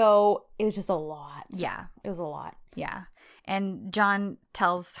 Yep. So it was just a lot. Yeah. It was a lot. Yeah. And John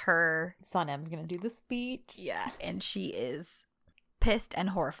tells her Sanem's going to do the speech. Yeah. And she is pissed and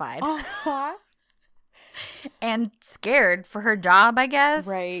horrified. And scared for her job, I guess.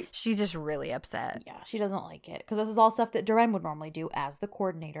 Right. She's just really upset. Yeah, she doesn't like it. Because this is all stuff that Duran would normally do as the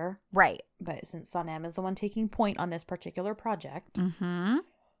coordinator. Right. But since Sanem is the one taking point on this particular project. Mm-hmm.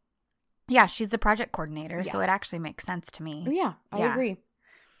 Yeah, she's the project coordinator, so it actually makes sense to me. Yeah, I agree.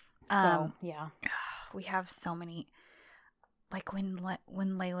 So, yeah. We have so many... Like when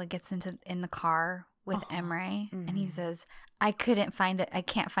Layla gets in the car with Emre and he says, I can't find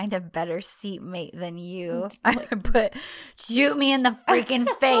a better seatmate than you. I put, shoot me in the freaking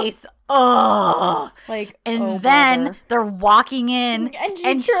face. Oh, like, and then brother. They're walking in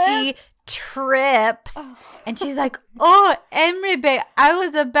and she trips and she's like, oh, Emre, babe, I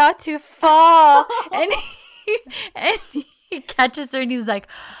was about to fall. and he catches her and he's like,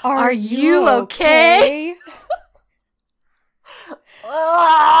 are you okay?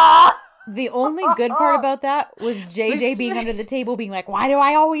 The only good part about that was JJ being under the table being like, why do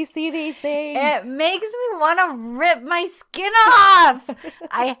I always see these things? It makes me want to rip my skin off.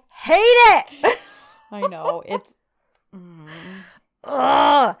 I hate it. I know. It's...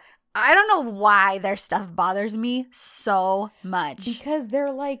 Ugh. I don't know why their stuff bothers me so much. Because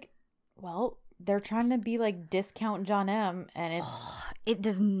they're like, well, they're trying to be like discount John M. And it's... It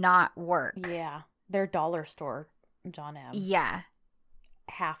does not work. Yeah. They're dollar store John M. Yeah.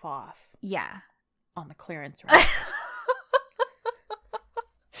 Half off. Yeah. On the clearance rack.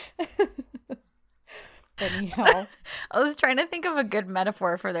 Anyhow. I was trying to think of a good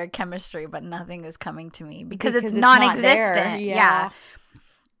metaphor for their chemistry, but nothing is coming to me because it's non-existent. Yeah.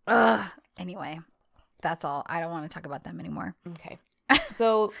 Ugh. Anyway, that's all. I don't want to talk about them anymore. Okay.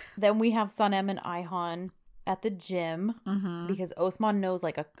 So then we have Sanem and Ayhan at the gym because Osman knows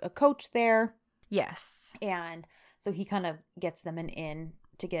like a coach there. Yes. And so he kind of gets them an in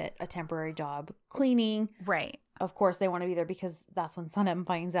to get a temporary job cleaning. Right. Of course, they want to be there because that's when Sanem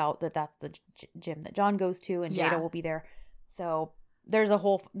finds out that that's the gym that John goes to and Jada will be there. So there's a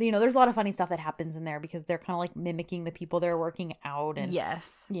whole, there's a lot of funny stuff that happens in there because they're kind of like mimicking the people they're working out. And,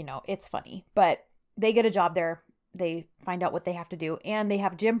 it's funny. But they get a job there. They find out what they have to do. And they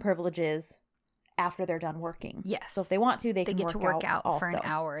have gym privileges after they're done working. Yes. So if they want to, they can get to work out also. for an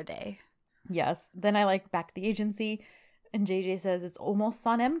hour a day. Yes. Then I like back at the agency. And JJ says it's almost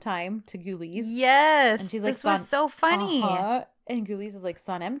Sanem time to Guliz. Yes. And she's like, this was so funny. And Guliz is like,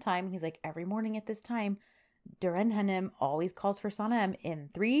 Sanem time. And he's like, every morning at this time, Duran Hanem always calls for Sanem in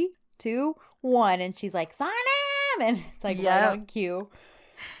 3, 2, 1. And she's like, Sanem! And it's like right on cue.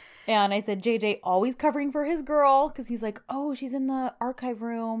 And I said, JJ always covering for his girl. Because he's like, oh, she's in the archive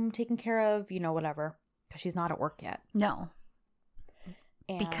room taking care of, whatever. Because she's not at work yet. No.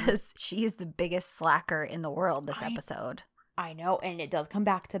 Because she is the biggest slacker in the world this episode. I know. And it does come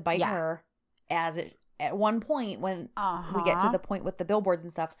back to bite her as it at one point when we get to the point with the billboards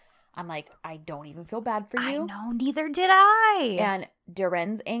and stuff. I'm like, I don't even feel bad for you. I know. Neither did I. And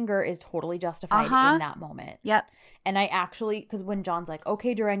Duran's anger is totally justified in that moment. Yep. And I actually, because when John's like,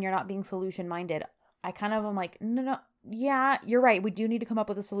 okay, Duran, you're not being solution minded. I kind of am like, no. Yeah, you're right. We do need to come up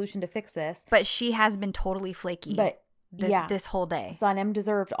with a solution to fix this. But she has been totally flaky. But this whole day. Sanem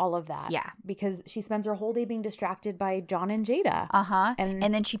deserved all of that. Yeah. Because she spends her whole day being distracted by John and Jada.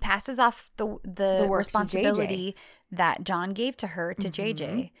 And then she passes off the responsibility that John gave to her to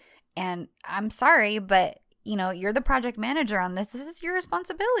JJ. And I'm sorry, but you're the project manager on this. This is your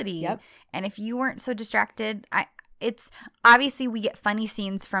responsibility. Yep. And if you weren't so distracted, it's obviously we get funny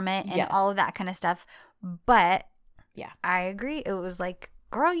scenes from it and all of that kind of stuff. But I agree. It was like,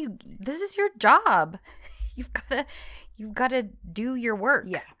 girl, this is your job. you've got to do your work.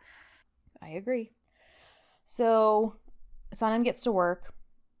 Yeah, I agree. So Sanem gets to work.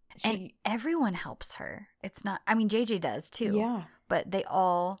 And everyone helps her. It's not, I mean, JJ does too. Yeah. But they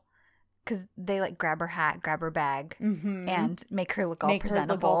all, because they like grab her hat, grab her bag, and make her look all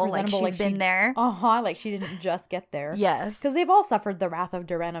presentable. Like she's been there. Like she didn't just get there. Yes. Because they've all suffered the wrath of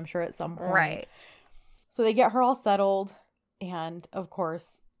Duran, I'm sure, at some point. Right. So they get her all settled. And of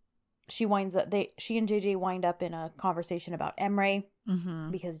course, she and JJ wind up in a conversation about Emre.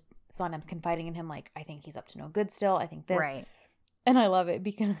 Because Sanem's confiding in him, like, I think he's up to no good still. I think this. Right. And I love it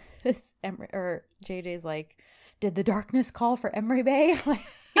because JJ's like, did the darkness call for Emre Bey?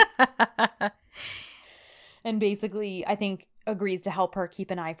 And basically, I think agrees to help her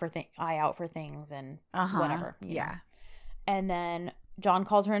keep an eye out for things and whatever. Yeah. Know. And then John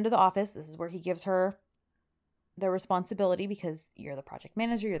calls her into the office. This is where he gives her the responsibility because you're the project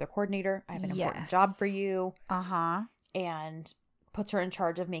manager, you're the coordinator. I have an important job for you. And puts her in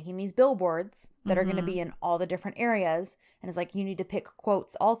charge of making these billboards that are going to be in all the different areas. And is like, you need to pick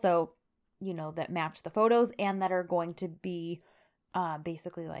quotes also, you know, that match the photos and that are going to be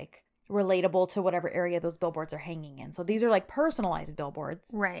basically like relatable to whatever area those billboards are hanging in. So these are like personalized billboards.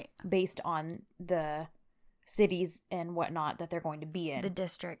 Right. Based on the cities and whatnot that they're going to be in. The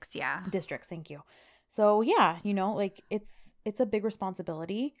districts, yeah. Districts, thank you. So yeah, you know, like it's a big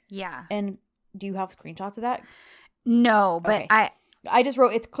responsibility. Yeah. And do you have screenshots of that? No, but okay. I just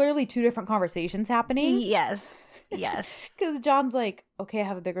wrote, it's clearly two different conversations happening. Yes. Yes. Because John's like, okay, I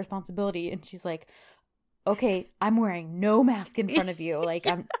have a big responsibility. And she's like, okay, I'm wearing no mask in front of you. Like,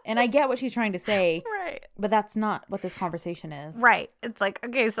 and I get what she's trying to say. Right. But that's not what this conversation is. Right. It's like,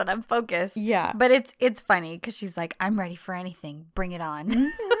 okay, so I'm focused. Yeah. But it's funny because she's like, I'm ready for anything. Bring it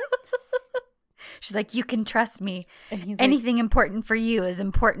on. She's like, you can trust me. And he's anything like, important for you is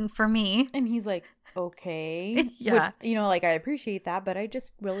important for me. And he's like, okay. Yeah. Which, you know, like, I appreciate that, but I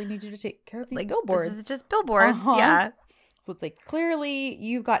just really need you to take care of these billboards. This is just billboards. Yeah. So it's like, clearly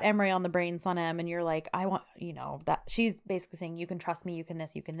you've got Emre on the brain, Sanem, and you're like, I want, you know, that she's basically saying, you can trust me, you can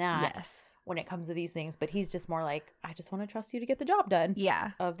this, you can that. Yes. When it comes to these things. But he's just more like, I just want to trust you to get the job done.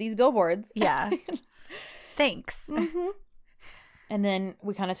 Yeah. Of these billboards. Yeah. Thanks. And then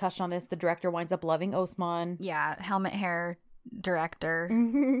we kind of touched on this. The director winds up loving Osman. Yeah. Helmet hair director.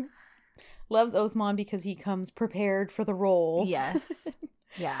 Loves Osman because he comes prepared for the role. Yes.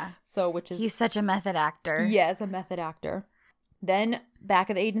 Yeah. So, which is... He's such a method actor. Yes, a method actor. Then, back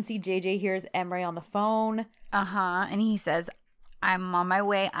at the agency, JJ hears Emre on the phone. And he says, I'm on my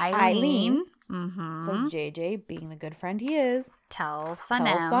way, Eileen. So, JJ, being the good friend he is, tells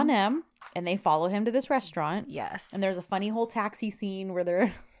Sanem. And they follow him to this restaurant. Yes. And there's a funny whole taxi scene where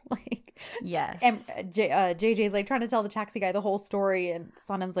they're like... Yes. And JJ's like trying to tell the taxi guy the whole story. And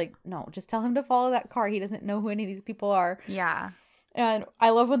Sanem's like, no, just tell him to follow that car. He doesn't know who any of these people are. Yeah. And I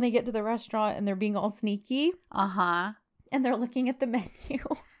love when they get to the restaurant and they're being all sneaky. And they're looking at the menu.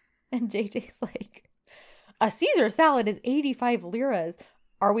 And JJ's like, a Caesar salad is 85 liras.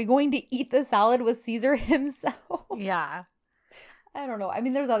 Are we going to eat the salad with Caesar himself? Yeah. I don't know. I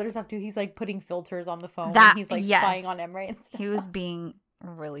mean, there's other stuff too. He's like putting filters on the phone. And he's like spying on Emre and stuff. He was being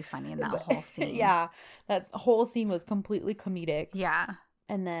really funny in that whole scene. Yeah. That whole scene was completely comedic. Yeah.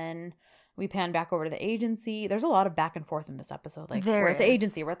 And then we pan back over to the agency. There's a lot of back and forth in this episode. Like, we're at the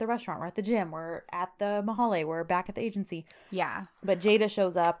agency, we're at the restaurant, we're at the gym, we're at the Mahale, we're back at the agency. Yeah. But Jada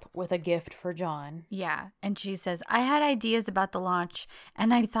shows up with a gift for John. Yeah. And she says, I had ideas about the launch,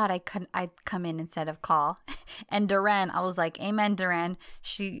 and I thought I'd come in instead of call. And Duran, I was like, amen, Duran.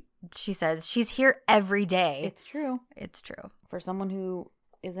 She says, she's here every day. It's true. It's true. For someone who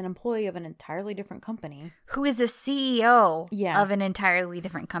is an employee of an entirely different company. Who is a CEO of an entirely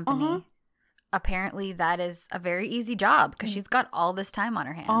different company. Apparently that is a very easy job because she's got all this time on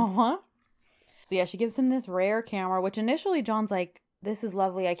her hands. So yeah, she gives him this rare camera, which initially John's like, this is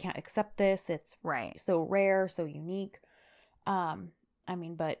lovely. I can't accept this. It's so rare, so unique. I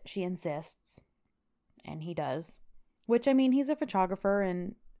mean, but she insists and he does, which, I mean, he's a photographer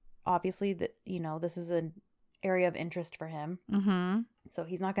and obviously that, you know, this is an area of interest for him. So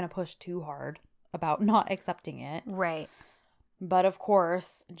he's not going to push too hard about not accepting it. Right. But of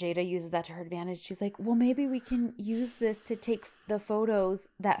course, Jada uses that to her advantage. She's like, well, maybe we can use this to take the photos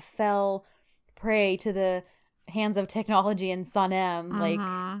that fell prey to the hands of technology and Sanem. Like,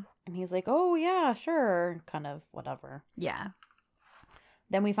 and he's like, oh, yeah, sure. Kind of whatever. Yeah.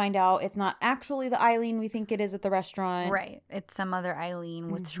 Then we find out it's not actually the Eileen we think it is at the restaurant. Right. It's some other Eileen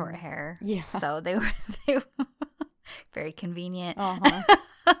with short hair. Yeah. So they were very convenient.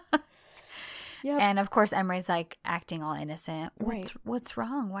 Yep. And of course, Emre's like acting all innocent. Right. What's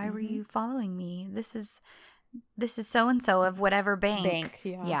wrong? Why were you following me? This is this is so-and-so of whatever bank.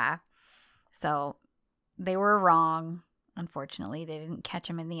 Yeah. So they were wrong. Unfortunately, they didn't catch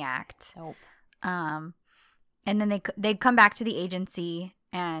him in the act. Nope. And then they come back to the agency,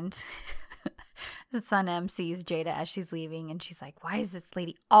 and Sanem sees Jada as she's leaving, and she's like, why is this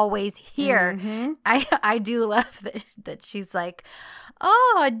lady always here? Mm-hmm. I do love that she's like,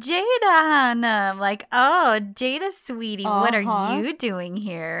 oh, Jada, Hanum. Like, oh, Jada, sweetie, what are you doing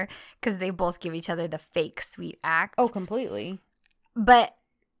here? Because they both give each other the fake sweet act. Oh, completely.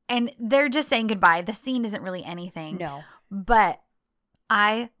 And they're just saying goodbye. The scene isn't really anything. No. But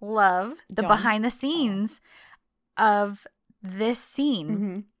I love the behind the scenes of this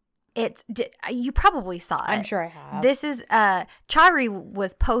scene. Mm-hmm. You probably saw it. I'm sure I have. This is Chari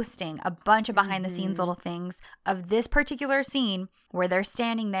was posting a bunch of behind the scenes little things of this particular scene where they're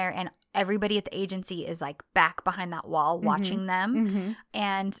standing there and everybody at the agency is like back behind that wall watching them,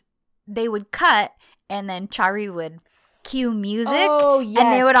 and they would cut and then Chari would cue music,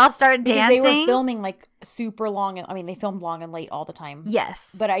 and they would all start dancing. They were filming like super long, and I mean they filmed long and late all the time. Yes,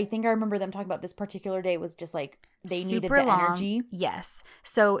 but I think I remember them talking about this particular day was just like they needed the energy. Yes,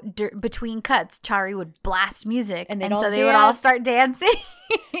 so between cuts, Chari would blast music, and so they dance. would all start dancing.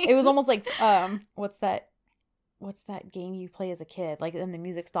 It was almost like what's that game you play as a kid? Like then the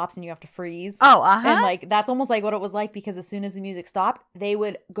music stops and you have to freeze. Oh, and like that's almost like what it was like, because as soon as the music stopped, they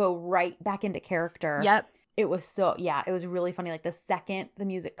would go right back into character. Yep. It was it was really funny. Like the second the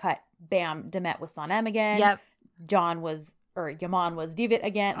music cut, bam, Demet was Sanem again. Yep. Yaman was Divit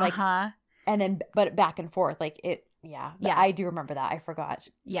again. Like, and then, but back and forth. Like it, I do remember that. I forgot.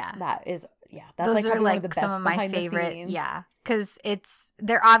 Yeah. That is, that's those like are one like of the best some of my favorite. Yeah. Because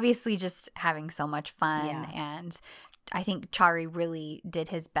they're obviously just having so much fun. Yeah. And I think Chari really did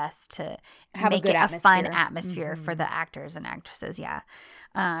his best to make it a fun atmosphere for the actors and actresses. Yeah.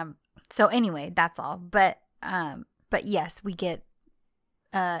 So anyway, that's all. But yes, we get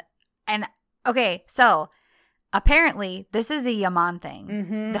and okay, so apparently this is a Yaman thing.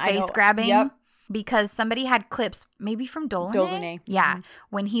 Mm-hmm, the face grabbing. Because somebody had clips maybe from Dolunay. Yeah. Mm-hmm.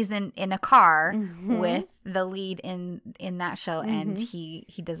 When he's in a car with the lead in that show, and he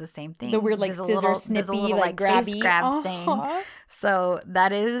does the same thing. The weird like scissor snippy like grabby face grab thing. So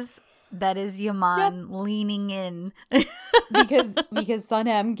that is Yaman leaning in. because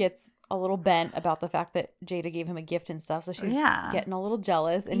Sanem gets a little bent about the fact that Jada gave him a gift and stuff, so she's getting a little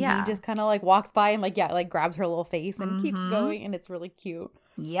jealous, and he just kind of like walks by and like grabs her little face and keeps going, and it's really cute.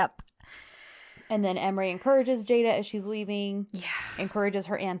 Yep. And then Emre encourages Jada as she's leaving. Yeah. Encourages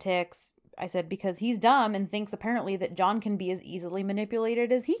her antics. I said because he's dumb and thinks apparently that John can be as easily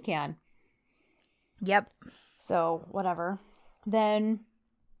manipulated as he can. Yep. So whatever. Then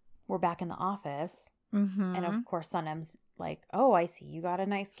we're back in the office. Mm-hmm. And of course Sanem's like, oh, I see you got a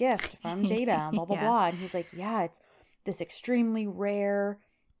nice gift from Jada and blah, blah, blah. And he's like, yeah, it's this extremely rare,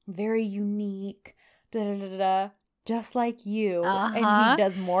 very unique, da-da-da-da, just like you. And he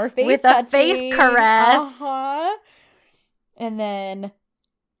does more face with touching. A face caress. And then,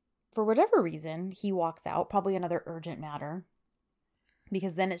 for whatever reason, he walks out. Probably another urgent matter.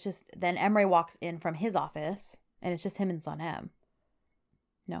 Because then then Emre walks in from his office, and it's just him and Sanem.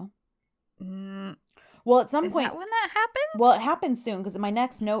 No? Well, at some point. Is that when that happens? Well, it happens soon, because my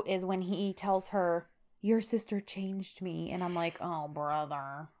next note is when he tells her, your sister changed me. And I'm like, oh,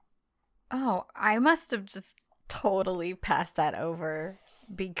 brother. Oh, I must have just totally passed that over,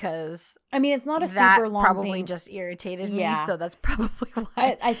 because I mean, it's not a super long probably thing. Just irritated me, so that's probably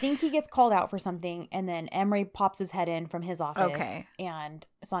why. I think he gets called out for something, and then Emre pops his head in from his office. Okay. And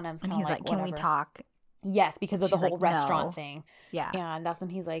Sanem's kind of like, can we talk? Yes, because of the whole restaurant no. thing. Yeah. And that's when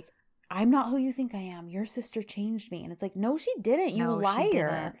he's like, I'm not who you think I am. Your sister changed me. And it's like, no, she didn't. You liar. She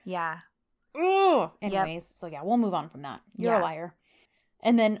didn't. Yeah. Ugh. Anyways, so we'll move on from that. You're a liar.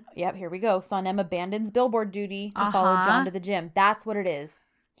 And then, here we go. Sanem abandons billboard duty to follow John to the gym. That's what it is.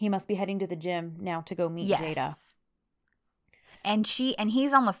 He must be heading to the gym now to go meet Jada. And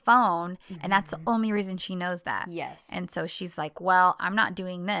he's on the phone, and that's the only reason she knows that. Yes. And so she's like, well, I'm not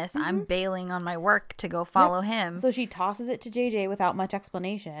doing this. I'm bailing on my work to go follow him. So she tosses it to JJ without much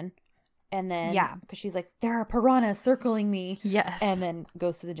explanation. And then, because she's like, there are piranhas circling me. Yes. And then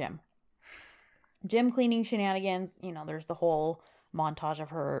goes to the gym. Gym cleaning shenanigans. There's the whole montage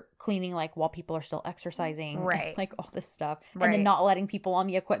of her cleaning like while people are still exercising, right? Like all this stuff, and then not letting people on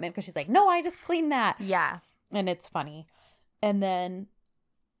the equipment because she's like, no, I just cleaned that. Yeah. And it's funny. And then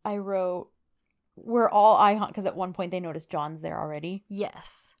I wrote, we're all eye hunt, because at one point they notice John's there already.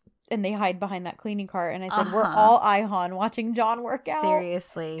 Yes. And they hide behind that cleaning cart, and I said, we're all eye on watching John work out.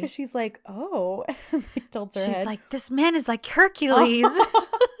 Seriously. Because she's like, oh. Tilts her head. She's like, this man is like Hercules.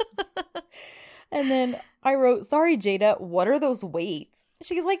 And then I wrote, sorry, Jada, what are those weights?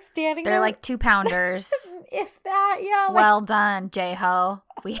 She's like standing there. They're like 2-pounders. If that, yeah. Like... Well done, J-Ho.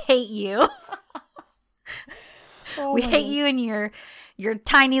 We hate you. We hate you and your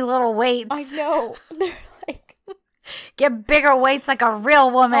tiny little weights. I know. They're like... Get bigger weights like a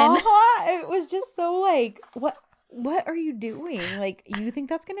real woman. It was just so like, what are you doing? Like, you think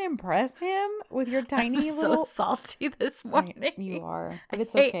that's going to impress him with your tiny little... so salty this morning. You are. But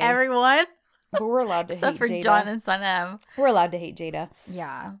it's I hate everyone. But we're allowed to hate Jada. Except for John and Sanem. We're allowed to hate Jada.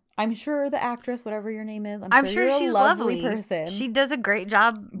 Yeah. I'm sure the actress, whatever your name is, I'm sure you're she's a lovely lovely person. She does a great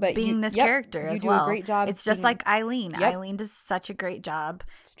job being this character as well. You do a great job. It's just like Eileen. Yep. Eileen does such a great job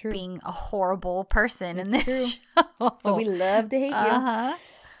being a horrible person in this show. So we love to hate you.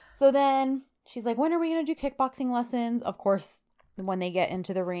 So then she's like, when are we going to do kickboxing lessons? Of course, when they get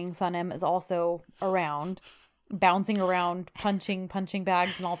into the ring, Sanem is also around. Bouncing around, punching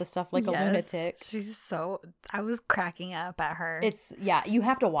bags and all this stuff like a lunatic. I was cracking up at her. You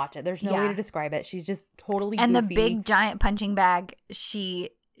have to watch it. There's no way to describe it. She's just totally and goofy. The big giant punching bag, she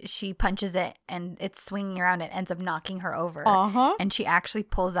punches it and it's swinging around. It ends up knocking her over. And she actually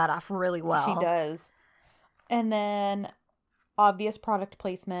pulls that off really well. She does. And then obvious product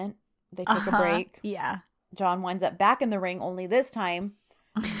placement. They took a break. Yeah. John winds up back in the ring, only this time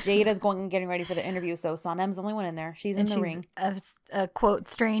Jada's going and getting ready for the interview, so Sanem's the only one in there. She's in the ring. A quote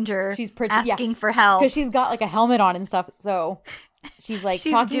stranger. She's asking for help because she's got like a helmet on and stuff. So she's like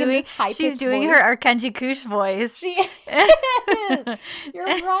talking in this high-pitched voice. She's doing her Arkanji Kush voice. She is. You're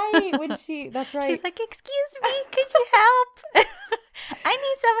right. That's right. She's like, "Excuse me, could you help? I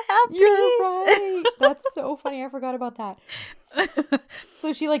need some help, please." You're right. That's so funny. I forgot about that.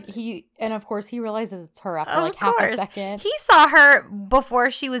 So and of course he realizes it's her after half a second. He saw her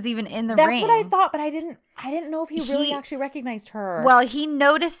before she was even in the ring. That's what I thought, but I didn't know if he really actually recognized her. Well, he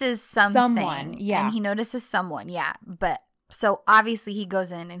notices someone. Yeah. And he notices someone, yeah. But so obviously he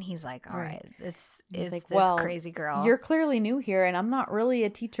goes in and he's like, all right, it's like, this crazy girl. You're clearly new here and I'm not really a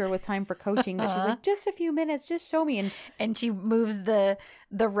teacher with time for coaching, but she's like, just a few minutes, just show me. And she moves the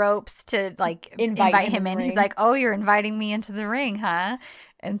ropes to like invite him in. He's like, oh, you're inviting me into the ring, huh?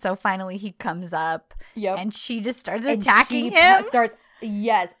 And so finally he comes up and she just starts attacking him. As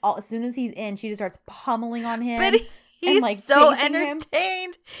soon as he's in, she just starts pummeling on him. But he's so entertained.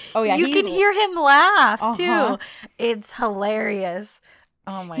 Him. Oh yeah, you can hear him laugh too. It's hilarious.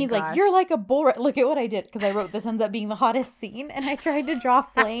 Oh my god. He's like, you're like a bull. Look at what I did, because I wrote this ends up being the hottest scene and I tried to draw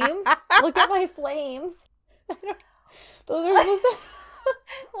flames. Look at my flames. Those are just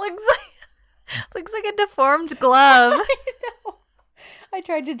looks like a deformed glove. I know. I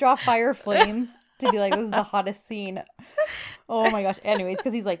tried to draw fire flames to be like, this is the hottest scene. Oh my gosh. Anyways,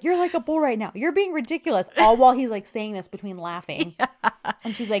 because he's like, you're like a bull right now. You're being ridiculous. All while he's like saying this between laughing. Yeah.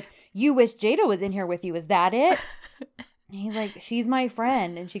 And she's like, you wish Jada was in here with you. Is that it? And he's like, she's my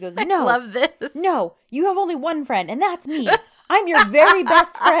friend. And she goes, no. I love this. No, you have only one friend, and that's me. I'm your very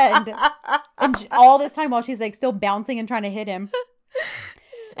best friend. And all this time while she's like still bouncing and trying to hit him.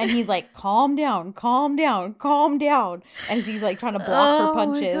 And he's like, calm down, calm down, calm down. And he's like trying to block her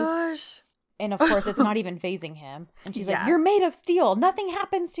punches. Oh my gosh. And of course, it's not even phasing him. And she's like, you're made of steel. Nothing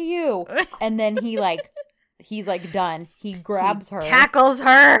happens to you. And then he's like done. He grabs her. Tackles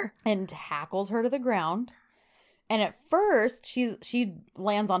her. And tackles her to the ground. And at first, she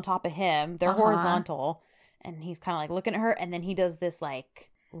lands on top of him. They're horizontal. And he's kind of like looking at her. And then he does this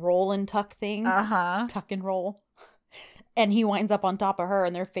like roll and tuck thing. Tuck and roll. And he winds up on top of her.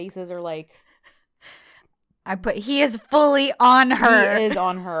 And their faces are like. He is fully on her. He is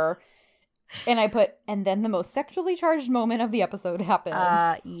on her. And I put, and then the most sexually charged moment of the episode happens.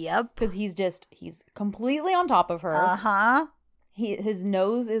 Yep. Because he's completely on top of her. His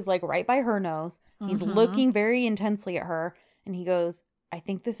nose is like right by her nose. He's looking very intensely at her. And he goes, I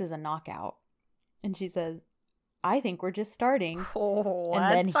think this is a knockout. And she says, I think we're just starting. Oh,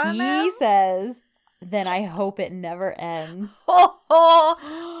 and then he says, then I hope it never ends. Oh,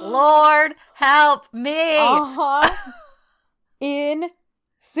 Lord, help me.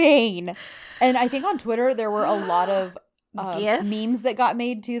 Insane. And I think on Twitter there were a lot of memes that got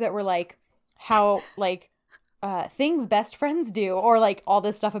made too that were like how like things best friends do, or like all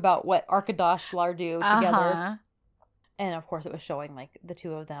this stuff about what Arkadaşlar do together. And of course it was showing like the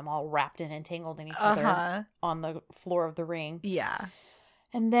two of them all wrapped in and tangled in each other on the floor of the ring. Yeah.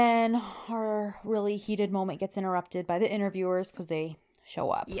 And then our really heated moment gets interrupted by the interviewers because they show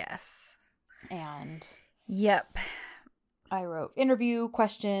up. Yes. And yep. I wrote interview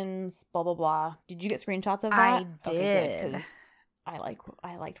questions, blah blah blah. Did you get screenshots of that? I did. Okay, I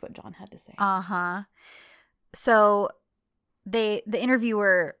liked what John had to say. So the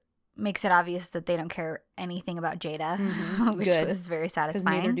interviewer makes it obvious that they don't care anything about Jada, which was very satisfying.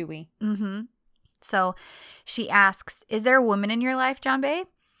 Because neither do we. So she asks, is there a woman in your life, John Bay?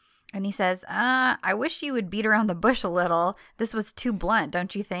 And he says, I wish you would beat around the bush a little. This was too blunt,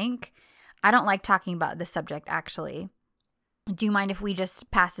 don't you think? I don't like talking about this subject, actually. Do you mind if we just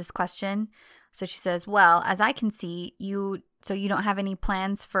pass this question? So she says, well, as I can see, you don't have any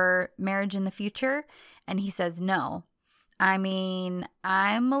plans for marriage in the future? And he says, no. I mean,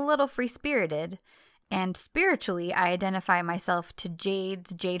 I'm a little free-spirited. And spiritually, I identify myself to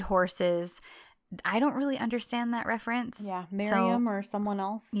jade horses. I don't really understand that reference. Yeah, Miriam or someone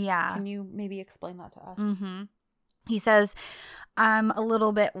else. Yeah. Can you maybe explain that to us? He says, I'm a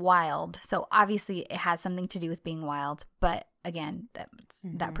little bit wild. So obviously it has something to do with being wild. But again,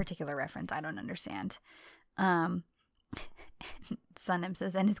 that particular reference, I don't understand. Sanem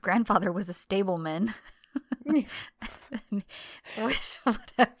says, and his grandfather was a stableman.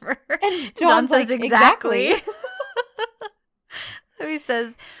 Whatever. And John says, exactly. So he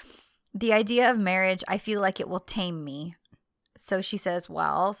says, the idea of marriage, I feel like it will tame me. So she says,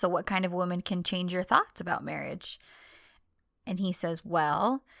 well, so what kind of woman can change your thoughts about marriage? And he says,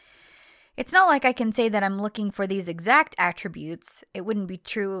 well, it's not like I can say that I'm looking for these exact attributes. It wouldn't be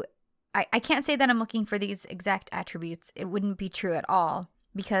true. I can't say that I'm looking for these exact attributes. It wouldn't be true at all,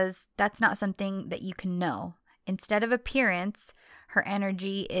 because that's not something that you can know. Instead of appearance, her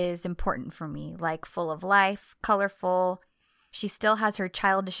energy is important for me, like full of life, colorful. She still has her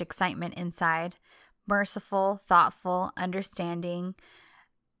childish excitement inside, merciful, thoughtful, understanding,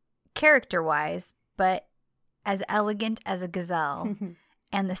 character-wise, but as elegant as a gazelle.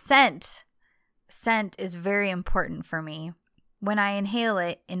 And the scent is very important for me. When I inhale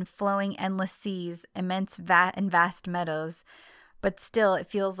it in flowing endless seas, immense and vast meadows, but still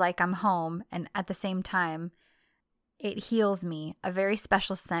it feels like I'm home, and at the same time, it heals me. A very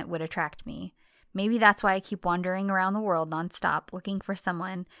special scent would attract me. Maybe that's why I keep wandering around the world nonstop, looking for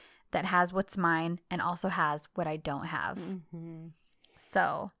someone that has what's mine and also has what I don't have.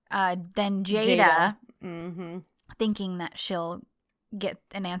 So then Jada. Thinking that she'll get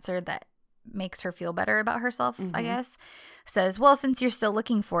an answer that makes her feel better about herself, I guess, says, well, since you're still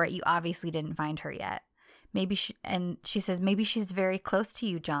looking for it, you obviously didn't find her yet. She says, maybe she's very close to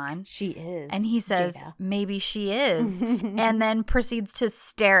you, John. She is. And he says, Jada. Maybe she is. And then proceeds to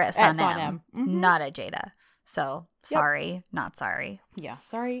stare at Sanem, not at Jada. So, sorry, not sorry. Yeah,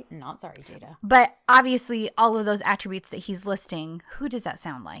 sorry, not sorry, Jada. But obviously, all of those attributes that he's listing, who does that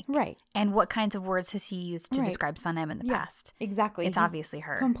sound like? Right. And what kinds of words has he used to describe Sanem in the past? Exactly. It's obviously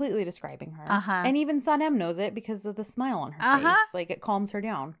her. Completely describing her. And even Sanem knows it because of the smile on her face. Like, it calms her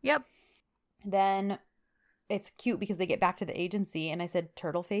down. Yep. Then it's cute because they get back to the agency, and I said,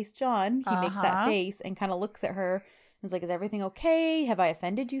 turtle face John. He makes that face and kind of looks at her. He's like, is everything okay? Have I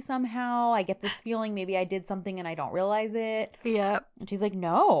offended you somehow? I get this feeling maybe I did something and I don't realize it. Yep. And she's like,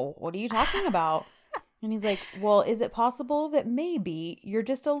 no, what are you talking about? And he's like, well, is it possible that maybe you're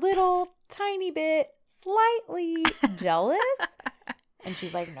just a little tiny bit slightly jealous? And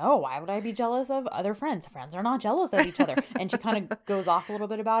she's like, no, why would I be jealous of other friends? Friends are not jealous of each other. And she kind of goes off a little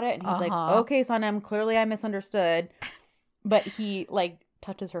bit about it. And he's like, okay, Sanem, clearly I misunderstood. But he like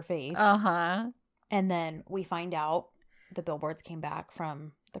touches her face. And then we find out the billboards came back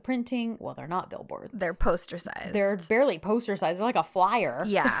from the printing. Well, they're not billboards. They're poster sized. They're barely poster sized. They're like a flyer.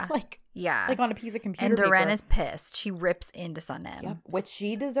 Yeah. Like on a piece of computer paper. And Doreen paper. is pissed. She rips into Sanem. Yep, which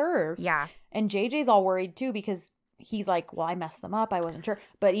she deserves. Yeah. And JJ's all worried too because he's like, well, I messed them up. I wasn't sure.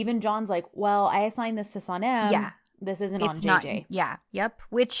 But even John's like, well, I assigned this to Sanem. Yeah. This isn't on JJ. Yep.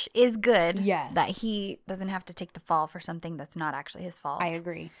 Which is good. Yes. That he doesn't have to take the fall for something that's not actually his fault. I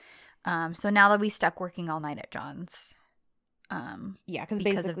agree. So now they'll be stuck working all night at John's. Yeah, because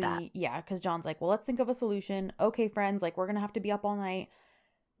basically, because John's like, well, let's think of a solution. Okay, friends, like, we're going to have to be up all night.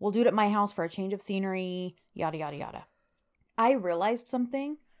 We'll do it at my house for a change of scenery, yada, yada, yada. I realized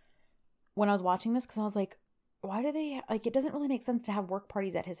something when I was watching this because I was like, why do they, like, it doesn't really make sense to have work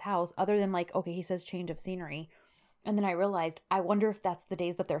parties at his house other than, like, okay, he says change of scenery. And then I realized, I wonder if that's the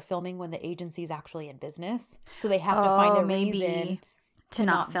days that they're filming when the agency's actually in business. So they have to find a reason to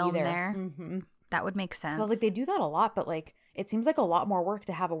not film there. That would make sense. I was like, they do that a lot, but like, it seems like a lot more work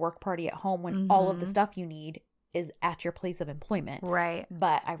to have a work party at home when all of the stuff you need is at your place of employment. Right.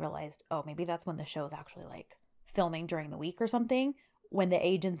 But I realized, oh, maybe that's when the show's actually like filming during the week or something when the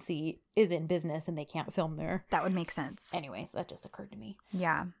agency is in business and they can't film there. That would make sense. Anyways, that just occurred to me.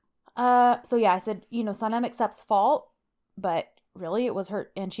 Yeah. So yeah, I said, Sanem accepts fault, but really it was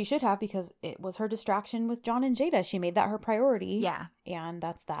her, and she should have because it was her distraction with John and Jada. She made that her priority. Yeah. And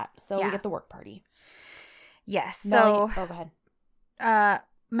that's that. So we get the work party. Yes. So go ahead.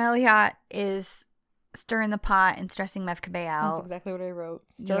 Meliat is stirring the pot and stressing Mevkibe out. That's exactly what I wrote.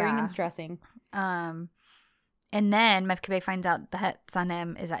 Stirring and stressing. And then Mevkibe finds out that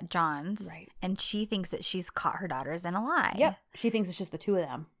Sanem is at John's. Right. And she thinks that she's caught her daughters in a lie. Yep. She thinks it's just the two of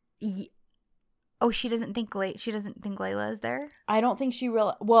them. She doesn't think Layla is there? I don't think she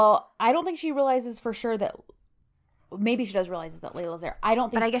realizes for sure that. Maybe she does realize that Layla's there. I don't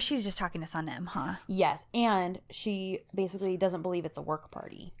think. But I guess she's just talking to Sanem, huh? Yes. And she basically doesn't believe it's a work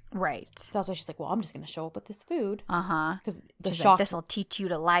party. Right. So that's why she's like, well, I'm just going to show up with this food. Uh-huh. Because this will teach you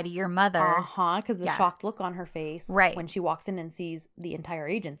to lie to your mother. Uh-huh. Because the shocked look on her face. Right. When she walks in and sees the entire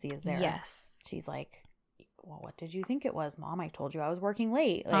agency is there. Yes. She's like, well, what did you think it was, Mom? I told you I was working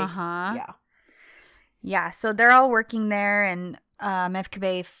late. Like, uh-huh. Yeah. Yeah. So they're all working there, and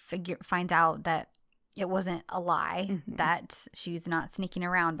Mevkibe finds out that it wasn't a lie, that she's not sneaking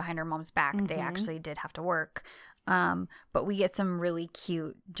around behind her mom's back. They actually did have to work. But we get some really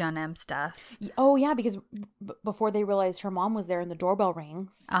cute John stuff. Oh, yeah, because before they realized her mom was there and the doorbell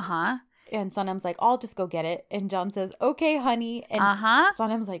rings. Uh-huh. And Sanem's like, I'll just go get it. And John says, okay, honey. And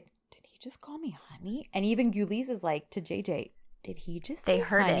Sanem's like, did he just call me honey? And even Guliz is like to JJ, did he just say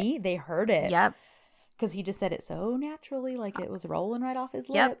honey? They heard it. Yep. Because he just said it so naturally, like it was rolling right off his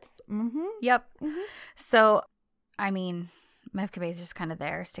lips. Yep. So, I mean, Mevkibe is just kind of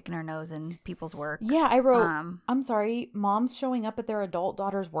there, sticking her nose in people's work. Yeah, I wrote, I'm sorry, moms showing up at their adult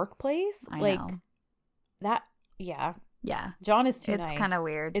daughter's workplace? I know. That, yeah. Yeah. John is too nice. It's kind of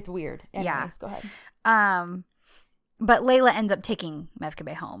weird. It's weird. Anyways, go ahead. But Layla ends up taking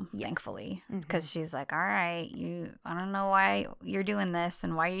Mevkibe home, thankfully, because she's like, all right, I don't know why you're doing this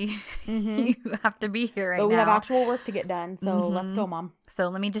and why you have to be here right now. But we have actual work to get done, so let's go, Mom. So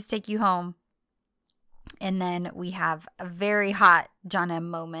let me just take you home. And then we have a very hot John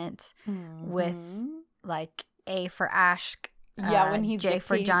M moment with like A for Ashk. When he's J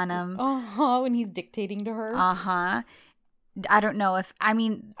for John M. When he's dictating to her. I don't know I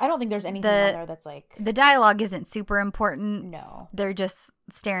don't think there's anything on there that's like... The dialogue isn't super important. No. They're just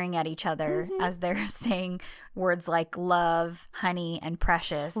staring at each other as they're saying words like love, honey, and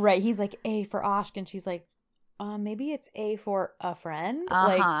precious. Right. He's like, A for Ashk, and she's like, maybe it's A for a friend.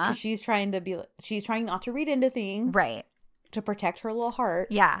 Like, 'cause she's trying not to read into things. Right. To protect her little heart.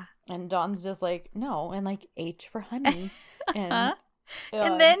 Yeah. And Dawn's just like, no. And like, H for honey. And...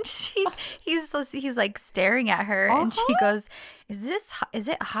 And then he's like staring at her and she goes, is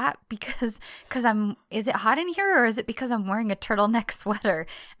it hot because is it hot in here or is it because I'm wearing a turtleneck sweater?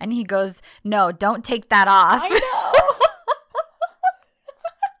 And he goes, no, don't take that off. I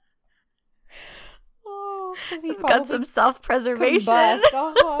know. He's got some self-preservation.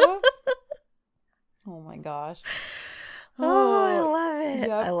 Oh my gosh. I love it.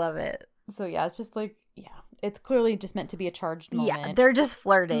 Yep. I love it. So yeah, it's just like, it's clearly just meant to be a charged moment. Yeah, they're just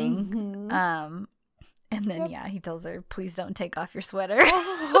flirting. And then, he tells her, please don't take off your sweater.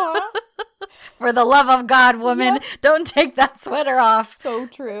 For the love of God, woman, don't take that sweater off. So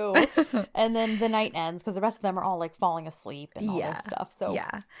true. And then the night ends because the rest of them are all like falling asleep and all this stuff. So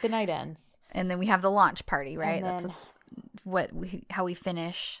the night ends. And then we have the launch party, right? Then, That's how we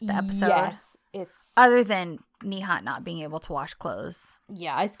finish the episode. Yes. It's other than Nihat not being able to wash clothes.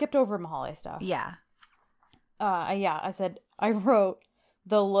 Yeah, I skipped over Mahale stuff. Yeah. I wrote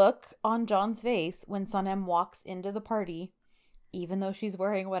the look on John's face when Sanem walks into the party, even though she's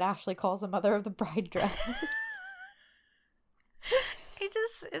wearing what Ashley calls a mother of the bride dress.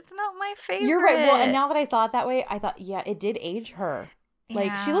 It's not my favorite. You're right. Well, and now that I saw it that way, I thought, it did age her.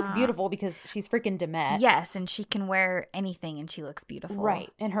 Like, she looks beautiful because she's freaking Demet. Yes, and she can wear anything and she looks beautiful. Right.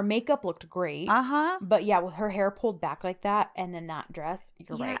 And her makeup looked great. But with her hair pulled back like that and then that dress,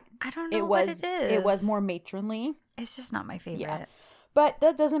 you're right. I don't know what it is. It was more matronly. It's just not my favorite. Yeah. But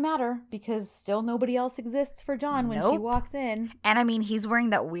that doesn't matter because still nobody else exists for John when she walks in. And he's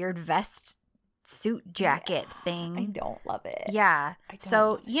wearing that weird vest suit jacket thing. I don't love it. Yeah.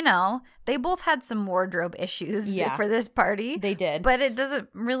 So, they both had some wardrobe issues for this party. They did. But it doesn't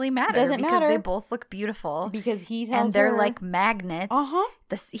really matter. Because they both look beautiful. Because he tells and they're her, like magnets.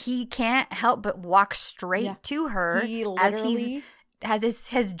 He can't help but walk straight to her. He literally has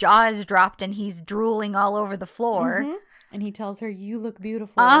his jaw is dropped and he's drooling all over the floor. And he tells her, you look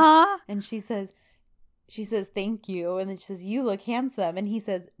beautiful. And she says, thank you. And then she says, you look handsome. And he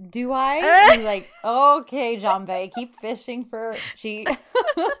says, do I? And he's like, okay, Jambe, keep fishing for she.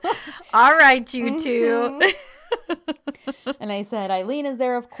 All right, you two. And I said, Eileen is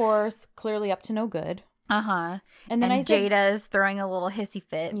there, of course, clearly up to no good. And then I said, Jada is throwing a little hissy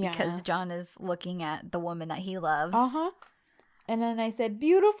fit because John is looking at the woman that he loves. And then I said,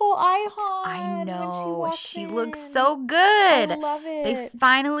 beautiful Ihon. I know. She looks in. so good. I love it. They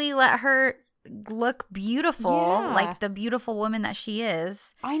finally let her look beautiful, like the beautiful woman that she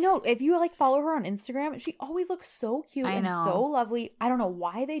is. I know. If you like follow her on Instagram, she always looks so cute and so lovely. I don't know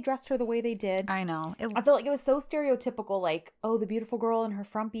why they dressed her the way they did. I know. I feel like it was so stereotypical, like, oh, the beautiful girl and her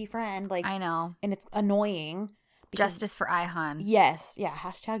frumpy friend. Like, I know. And it's annoying. Justice for Ihon. Yes. Yeah.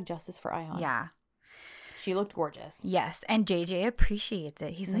 # justice for Ihon. Yeah. She looked gorgeous. Yes. And JJ appreciates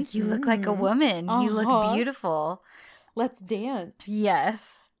it. He's like, you look like a woman. You look beautiful. Let's dance.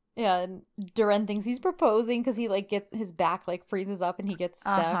 Yes. Yeah, and Duran thinks he's proposing because he like gets his back like freezes up and he gets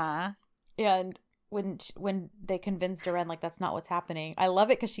stuck. Yeah, and when they convince Duran like that's not what's happening, I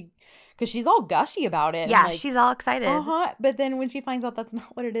love it because she's all gushy about it. Yeah, like, she's all excited. But then when she finds out that's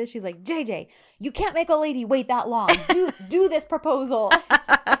not what it is, she's like, JJ, you can't make a lady wait that long. Do this proposal.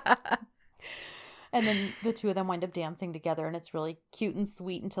 And then the two of them wind up dancing together, and it's really cute and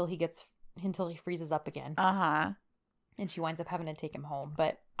sweet until he freezes up again. And she winds up having to take him home.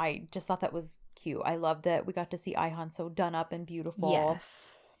 But I just thought that was cute. I love that we got to see Ihon so done up and beautiful. Yes.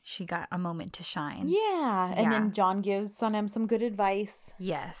 She got a moment to shine. Yeah. And then John gives Sanem some good advice.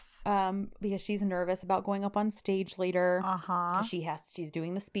 Yes. Because she's nervous about going up on stage later. She's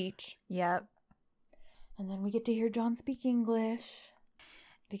doing the speech. Yep. And then we get to hear John speak English.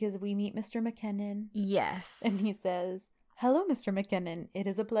 Because we meet Mr. McKinnon. Yes. And he says, hello, Mr. McKinnon. It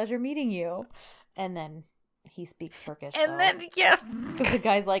is a pleasure meeting you. And then he speaks Turkish. And then, yeah. Because the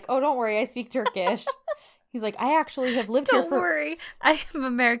guy's like, oh, don't worry, I speak Turkish. He's like, I actually have lived here for... Don't worry, I am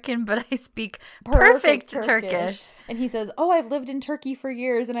American, but I speak perfect Turkish. And he says, oh, I've lived in Turkey for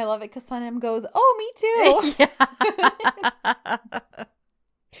years. And I love it because Sanem goes, oh, me too. Yeah.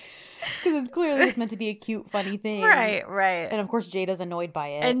 Because it's clearly just meant to be a cute, funny thing. Right. And of course, Jada's annoyed by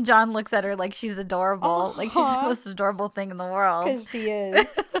it. And John looks at her like she's adorable. Like she's the most adorable thing in the world. Because she is.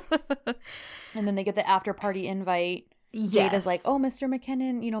 And then they get the after party invite. Yes. Jada's like, oh, Mr.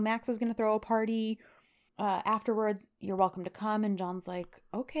 McKinnon, Max is going to throw a party. Afterwards, you're welcome to come. And John's like,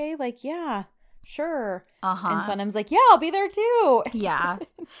 okay, like, yeah, sure. And Sanem's like, yeah, I'll be there too. Yeah.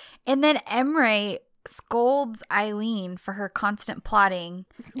 And then Emre scolds Eileen for her constant plotting,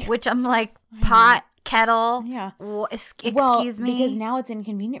 which I'm like, pot, kettle. Yeah. Excuse me. Because now it's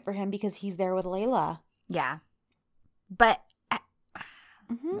inconvenient for him because he's there with Layla. Yeah. But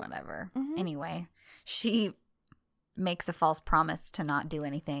whatever. Anyway, she makes a false promise to not do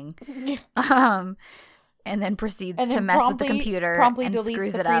anything. And then proceeds to mess with the computer and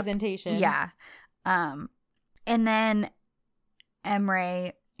screws it up. Yeah. And then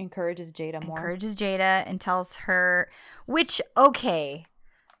Emre encourages Jada and tells her, which, okay,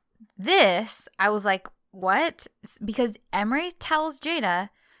 this, I was like, what? Because Emre tells Jada,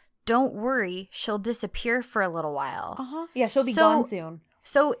 don't worry, she'll disappear for a little while. Yeah, she'll be gone soon.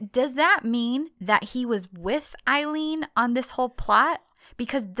 So does that mean that he was with Eileen on this whole plot?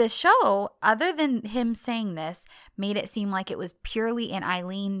 Because the show, other than him saying this, made it seem like it was purely an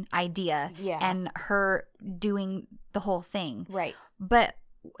Eileen idea and her doing the whole thing. Right. But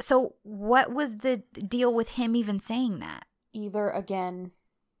so what was the deal with him even saying that? Either, again,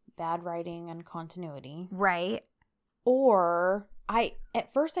 bad writing and continuity. Right. Or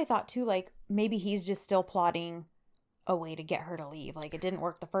at first I thought too, like, maybe he's just still plotting a way to get her to leave. Like, it didn't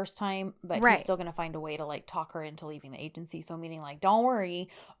work the first time, but he's still going to find a way to, like, talk her into leaving the agency. So meaning, like, don't worry.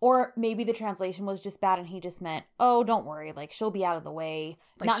 Or maybe the translation was just bad and he just meant, oh, don't worry. Like, she'll be out of the way.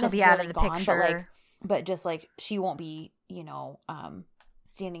 Like, not she'll be out of the picture. But just, like, she won't be,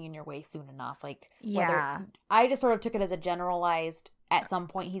 standing in your way soon enough. Like, I just sort of took it as a generalized, at some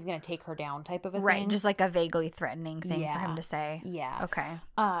point he's going to take her down type of a thing. Right. Just like a vaguely threatening thing for him to say. Yeah. Okay.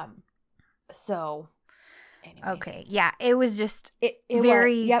 So... Anyways. Okay, yeah, it was just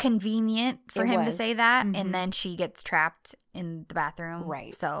very convenient for him to say that, and then she gets trapped in the bathroom.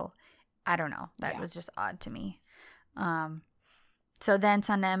 Right. So, I don't know. That was just odd to me. So then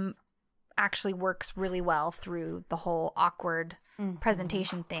Sanem actually works really well through the whole awkward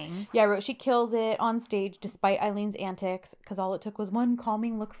presentation thing. Yeah, I wrote she kills it on stage despite Eileen's antics, because all it took was one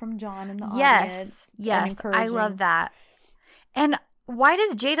calming look from John in the audience. Yes, I love that. And why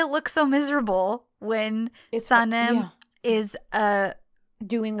does Jada look so miserable when Sanem is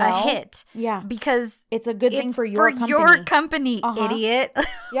doing well? A hit? Yeah. Because it's a good thing for your company. Your company, idiot.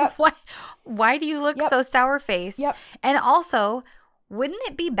 Yep. Why do you look so sour-faced? Yep. And also, wouldn't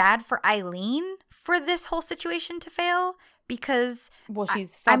it be bad for Eileen for this whole situation to fail? Because,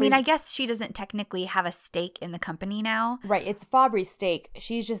 I guess she doesn't technically have a stake in the company now. Right. It's Fabri's stake.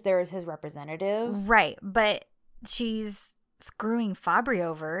 She's just there as his representative. Right. But she's screwing Fabry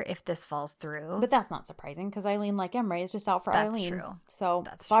over if this falls through. But that's not surprising because Eileen, like Emre, is just out for Eileen. That's true. So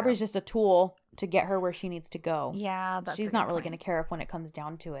Fabry's just a tool to get her where she needs to go. Yeah, she's not really going to care if when it comes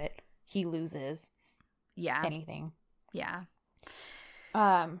down to it, he loses. Yeah. Anything. Yeah.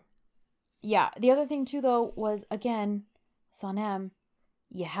 Yeah. The other thing too, though, was again, Sanem,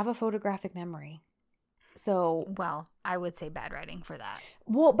 you have a photographic memory. So, well, I would say bad writing for that.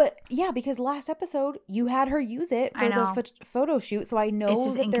 Well, but yeah, because last episode you had her use it for the photo shoot, so I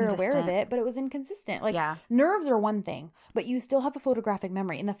know that they're aware of it, but it was inconsistent. Like, nerves are one thing, but you still have a photographic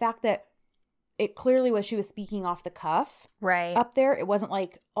memory, and the fact that it clearly was she was speaking off the cuff, right? Up there, it wasn't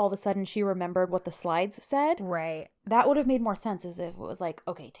like all of a sudden she remembered what the slides said, right? That would have made more sense as if it was like,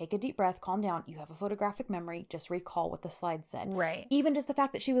 okay, take a deep breath, calm down. You have a photographic memory. Just recall what the slides said. Right. Even just the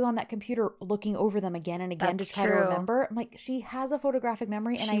fact that she was on that computer looking over them again and again to try to remember. I'm like, she has a photographic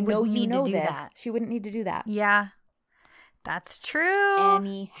memory, and I know you know this. She wouldn't need to do that. Yeah. That's true.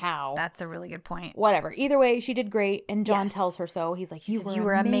 Anyhow. That's a really good point. Whatever. Either way, she did great, and John tells her so. He's like, you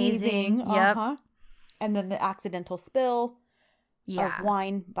were amazing. Yep. And then the accidental spill of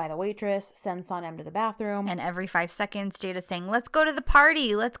wine by the waitress sends Sanem to the bathroom. And every 5 seconds, Jada's saying, let's go to the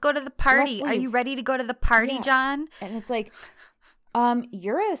party. Let's go to the party. Are you ready to go to the party, John? And it's like,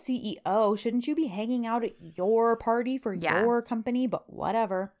 you're a CEO. Shouldn't you be hanging out at your party for your company? But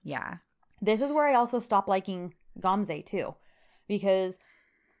whatever. Yeah. This is where I also stop liking Gamze too. Because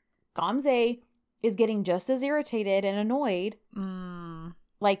Gamze is getting just as irritated and annoyed.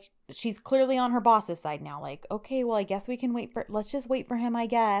 Like, she's clearly on her boss's side now. Like, okay, well, I guess we can let's just wait for him, I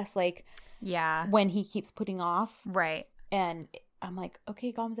guess. Like, when he keeps putting off. Right. And I'm like,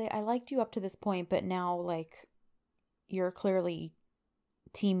 okay, Gamze, I liked you up to this point, but now, like, you're clearly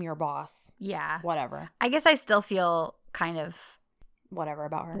team your boss. Yeah. Whatever. I guess I still feel kind of whatever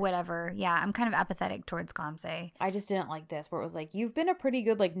about her. Whatever. Yeah, I'm kind of apathetic towards Gamze. I just didn't like this, where it was like, you've been a pretty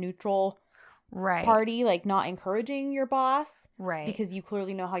good, like, neutral party, like, not encouraging your boss. Right. Because you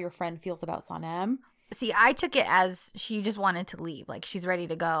clearly know how your friend feels about Sanem. See, I took it as she just wanted to leave. Like, she's ready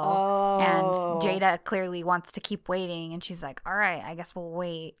to go. Oh. And Jada clearly wants to keep waiting. And she's like, all right, I guess we'll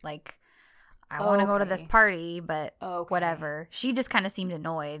wait. Like, I want to go to this party, but whatever. She just kind of seemed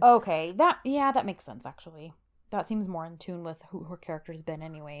annoyed. Okay. That makes sense, actually. That seems more in tune with who her character's been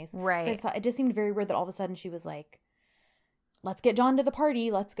anyways. Right. So it just seemed very weird that all of a sudden she was like, let's get John to the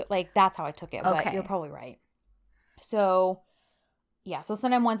party. Let's go. Like, that's how I took it. But you're probably right. So, yeah. So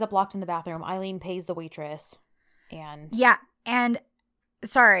Sanem winds up locked in the bathroom. Eileen pays the waitress. And. Yeah. And,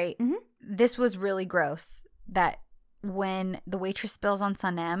 sorry. This was really gross. That when the waitress spills on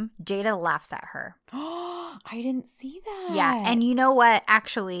Sanem, Jada laughs at her. I didn't see that. Yeah. And you know what?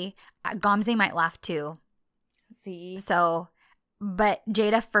 Actually, Gamze might laugh too. See? So, but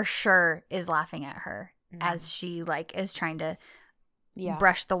Jada for sure is laughing at her. As she, like, is trying to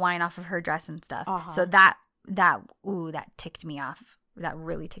brush the wine off of her dress and stuff. So that ticked me off. That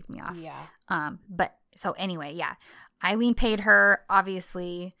really ticked me off. Yeah. But so anyway, Eileen paid her,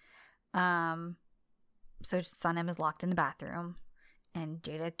 obviously. So Sanem is locked in the bathroom, and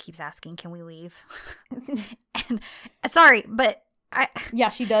Jada keeps asking, "Can we leave?" And sorry, but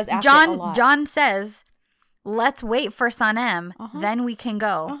she does ask it a lot. John says, "Let's wait for Sanem, then we can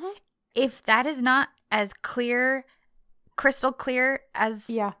go." If that is not as clear, crystal clear as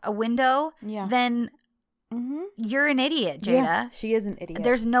a window, then you're an idiot, Jada. Yeah, she is an idiot.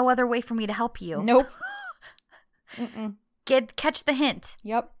 There's no other way for me to help you. Nope. Catch the hint.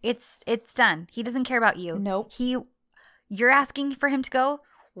 Yep. It's done. He doesn't care about you. Nope. You're asking for him to go.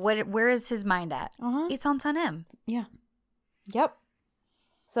 Where is his mind at? It's on Sanem. Yeah. Yep.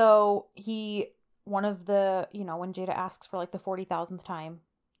 So one of the, when Jada asks for like the 40,000th time,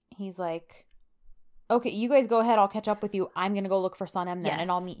 he's like, okay, you guys go ahead. I'll catch up with you. I'm going to go look for Sanem then, and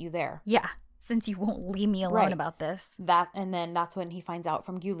I'll meet you there. Yeah, since you won't leave me alone about this. And then that's when he finds out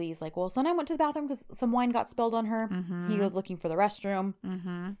from Gyuli. He's like, well, Sanem went to the bathroom because some wine got spilled on her. He goes looking for the restroom.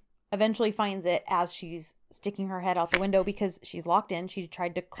 Eventually finds it as she's sticking her head out the window because she's locked in. She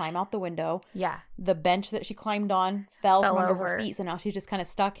tried to climb out the window. Yeah. The bench that she climbed on fell from under her feet, so now she's just kind of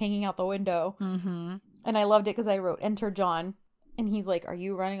stuck hanging out the window. And I loved it because I wrote, enter John. And he's like, are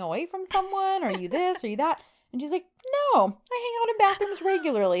you running away from someone? Are you this? Are you that? And she's like, no, I hang out in bathrooms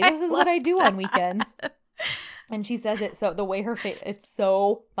regularly. This is what I do on weekends. And she says it so the way her face, it's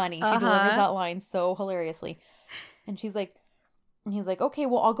so funny. She delivers that line so hilariously. And he's like, okay,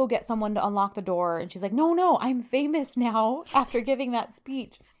 well, I'll go get someone to unlock the door. And she's like, no, I'm famous now after giving that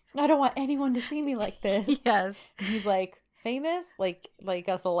speech. I don't want anyone to see me like this. Yes. And he's like, famous? Like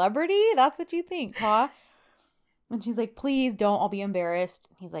a celebrity? That's what you think, huh? And she's like, please don't. I'll be embarrassed.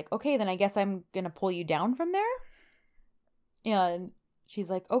 He's like, okay, then I guess I'm going to pull you down from there. And she's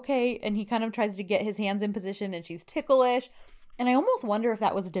like, okay. And he kind of tries to get his hands in position and she's ticklish. And I almost wonder if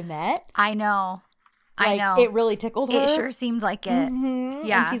that was Demet. I know. Like, I know. It really tickled her. It sure seemed like it. Mm-hmm.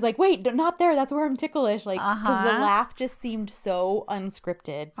 Yeah. And she's like, wait, not there. That's where I'm ticklish. Like, because the laugh just seemed so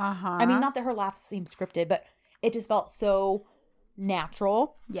unscripted. I mean, not that her laugh seemed scripted, but it just felt so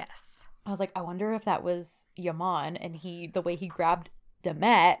natural. Yes. I was like, I wonder if that was Yaman and the way he grabbed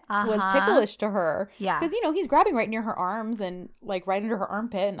Demet was ticklish to her. Yeah. Because, he's grabbing right near her arms and like right under her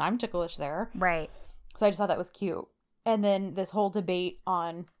armpit and I'm ticklish there. Right. So I just thought that was cute. And then this whole debate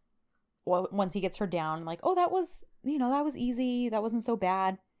on once he gets her down, like, oh, that was easy. That wasn't so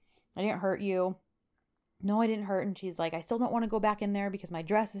bad. I didn't hurt you. No, I didn't hurt. And she's like, I still don't want to go back in there because my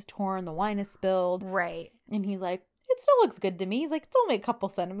dress is torn. The wine is spilled. Right. And he's like, it still looks good to me. He's like, it's only a couple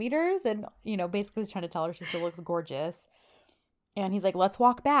centimeters. And, basically he's trying to tell her she still looks gorgeous. And he's like, let's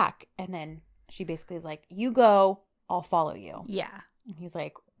walk back. And then she basically is like, you go, I'll follow you. Yeah. And he's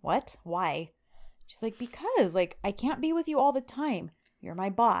like, what? Why? She's like, because, like, I can't be with you all the time. You're my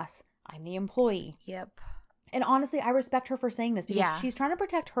boss. I'm the employee. Yep. And honestly, I respect her for saying this because she's trying to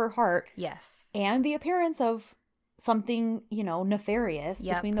protect her heart. Yes. And the appearance of something, nefarious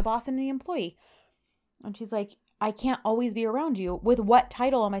between the boss and the employee. And she's like, I can't always be around you. With what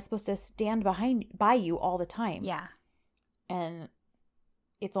title am I supposed to stand by you all the time? Yeah. And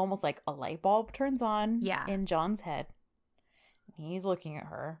it's almost like a light bulb turns on in John's head. He's looking at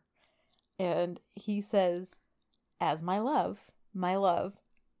her. And he says, as my love.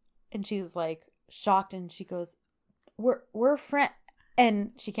 And she's like shocked and she goes, we're friends.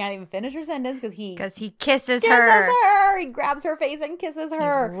 And she can't even finish her sentence because he kisses her. He grabs her face and kisses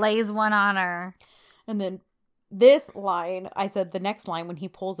her. He lays one on her. And then this line, I said the next line when he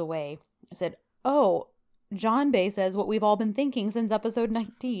pulls away, I said, oh, John Bay says what we've all been thinking since episode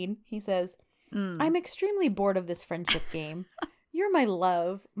 19. He says, I'm extremely bored of this friendship game. You're my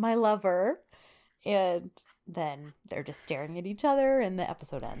love, my lover. And then they're just staring at each other and the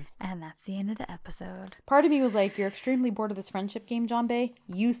episode ends. And that's the end of the episode. Part of me was like, you're extremely bored of this friendship game, John Bay.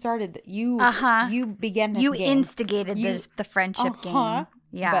 You started, you began this game. You instigated the friendship game.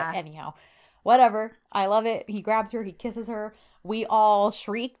 Yeah. But anyhow, whatever. I love it. He grabs her. He kisses her. We all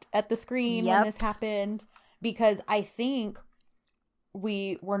shrieked at the screen when this happened because I think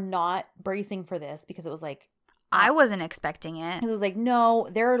we were not bracing for this because it was like, I wasn't expecting it. It was like, no,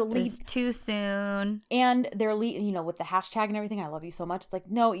 it's too soon. And they're with the hashtag and everything, I love you so much. It's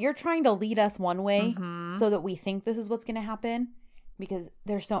like, no, you're trying to lead us one way so that we think this is what's going to happen. Because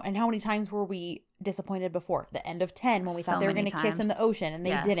and how many times were we disappointed before? The end of 10 when we thought they were going to kiss in the ocean and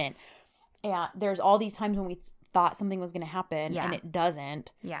they didn't. Yeah, there's all these times when we thought something was going to happen and it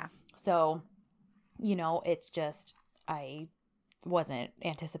doesn't. Yeah. So, it's just, I wasn't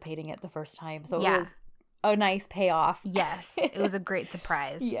anticipating it the first time. So it was a nice payoff. Yes. It was a great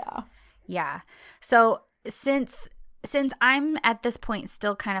surprise. Yeah. Yeah. So since I'm at this point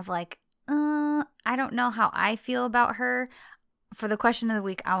still kind of like, I don't know how I feel about her. For the question of the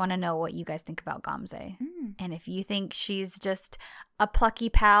week, I want to know what you guys think about Gamze. And if you think she's just a plucky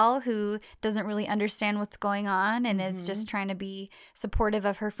pal who doesn't really understand what's going on and is just trying to be supportive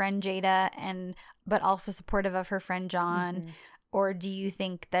of her friend Jada but also supportive of her friend John, or do you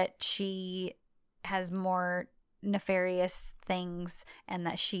think that she has more nefarious things and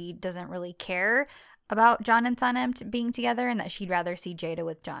that she doesn't really care about John and Sanem being together and that she'd rather see Jada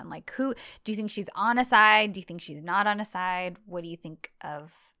with John? Like, who do you think she's on a side? Do you think she's not on a side? What do you think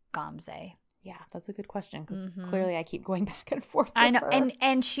of Gamze? Yeah, that's a good question because clearly I keep going back and forth. I know,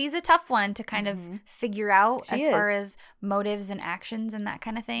 and she's a tough one to kind of figure out far as motives and actions and that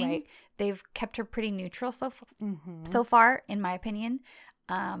kind of thing. Right. They've kept her pretty neutral so far, in my opinion.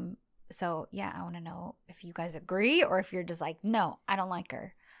 So, yeah, I want to know if you guys agree or if you're just like, no, I don't like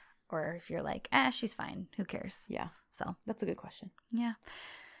her. Or if you're like, she's fine. Who cares? Yeah. So that's a good question. Yeah.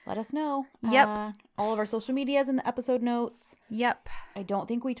 Let us know. Yep. All of our social medias in the episode notes. Yep. I don't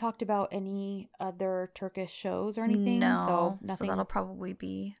think we talked about any other Turkish shows or anything. No. So nothing. So that'll probably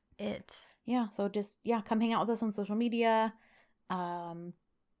be it. Yeah. So just, come hang out with us on social media.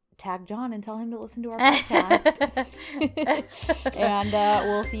 Tag John and tell him to listen to our podcast. And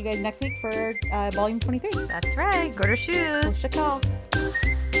we'll see you guys next week for volume 23. That's right. Go to shoes. Hoşça kal.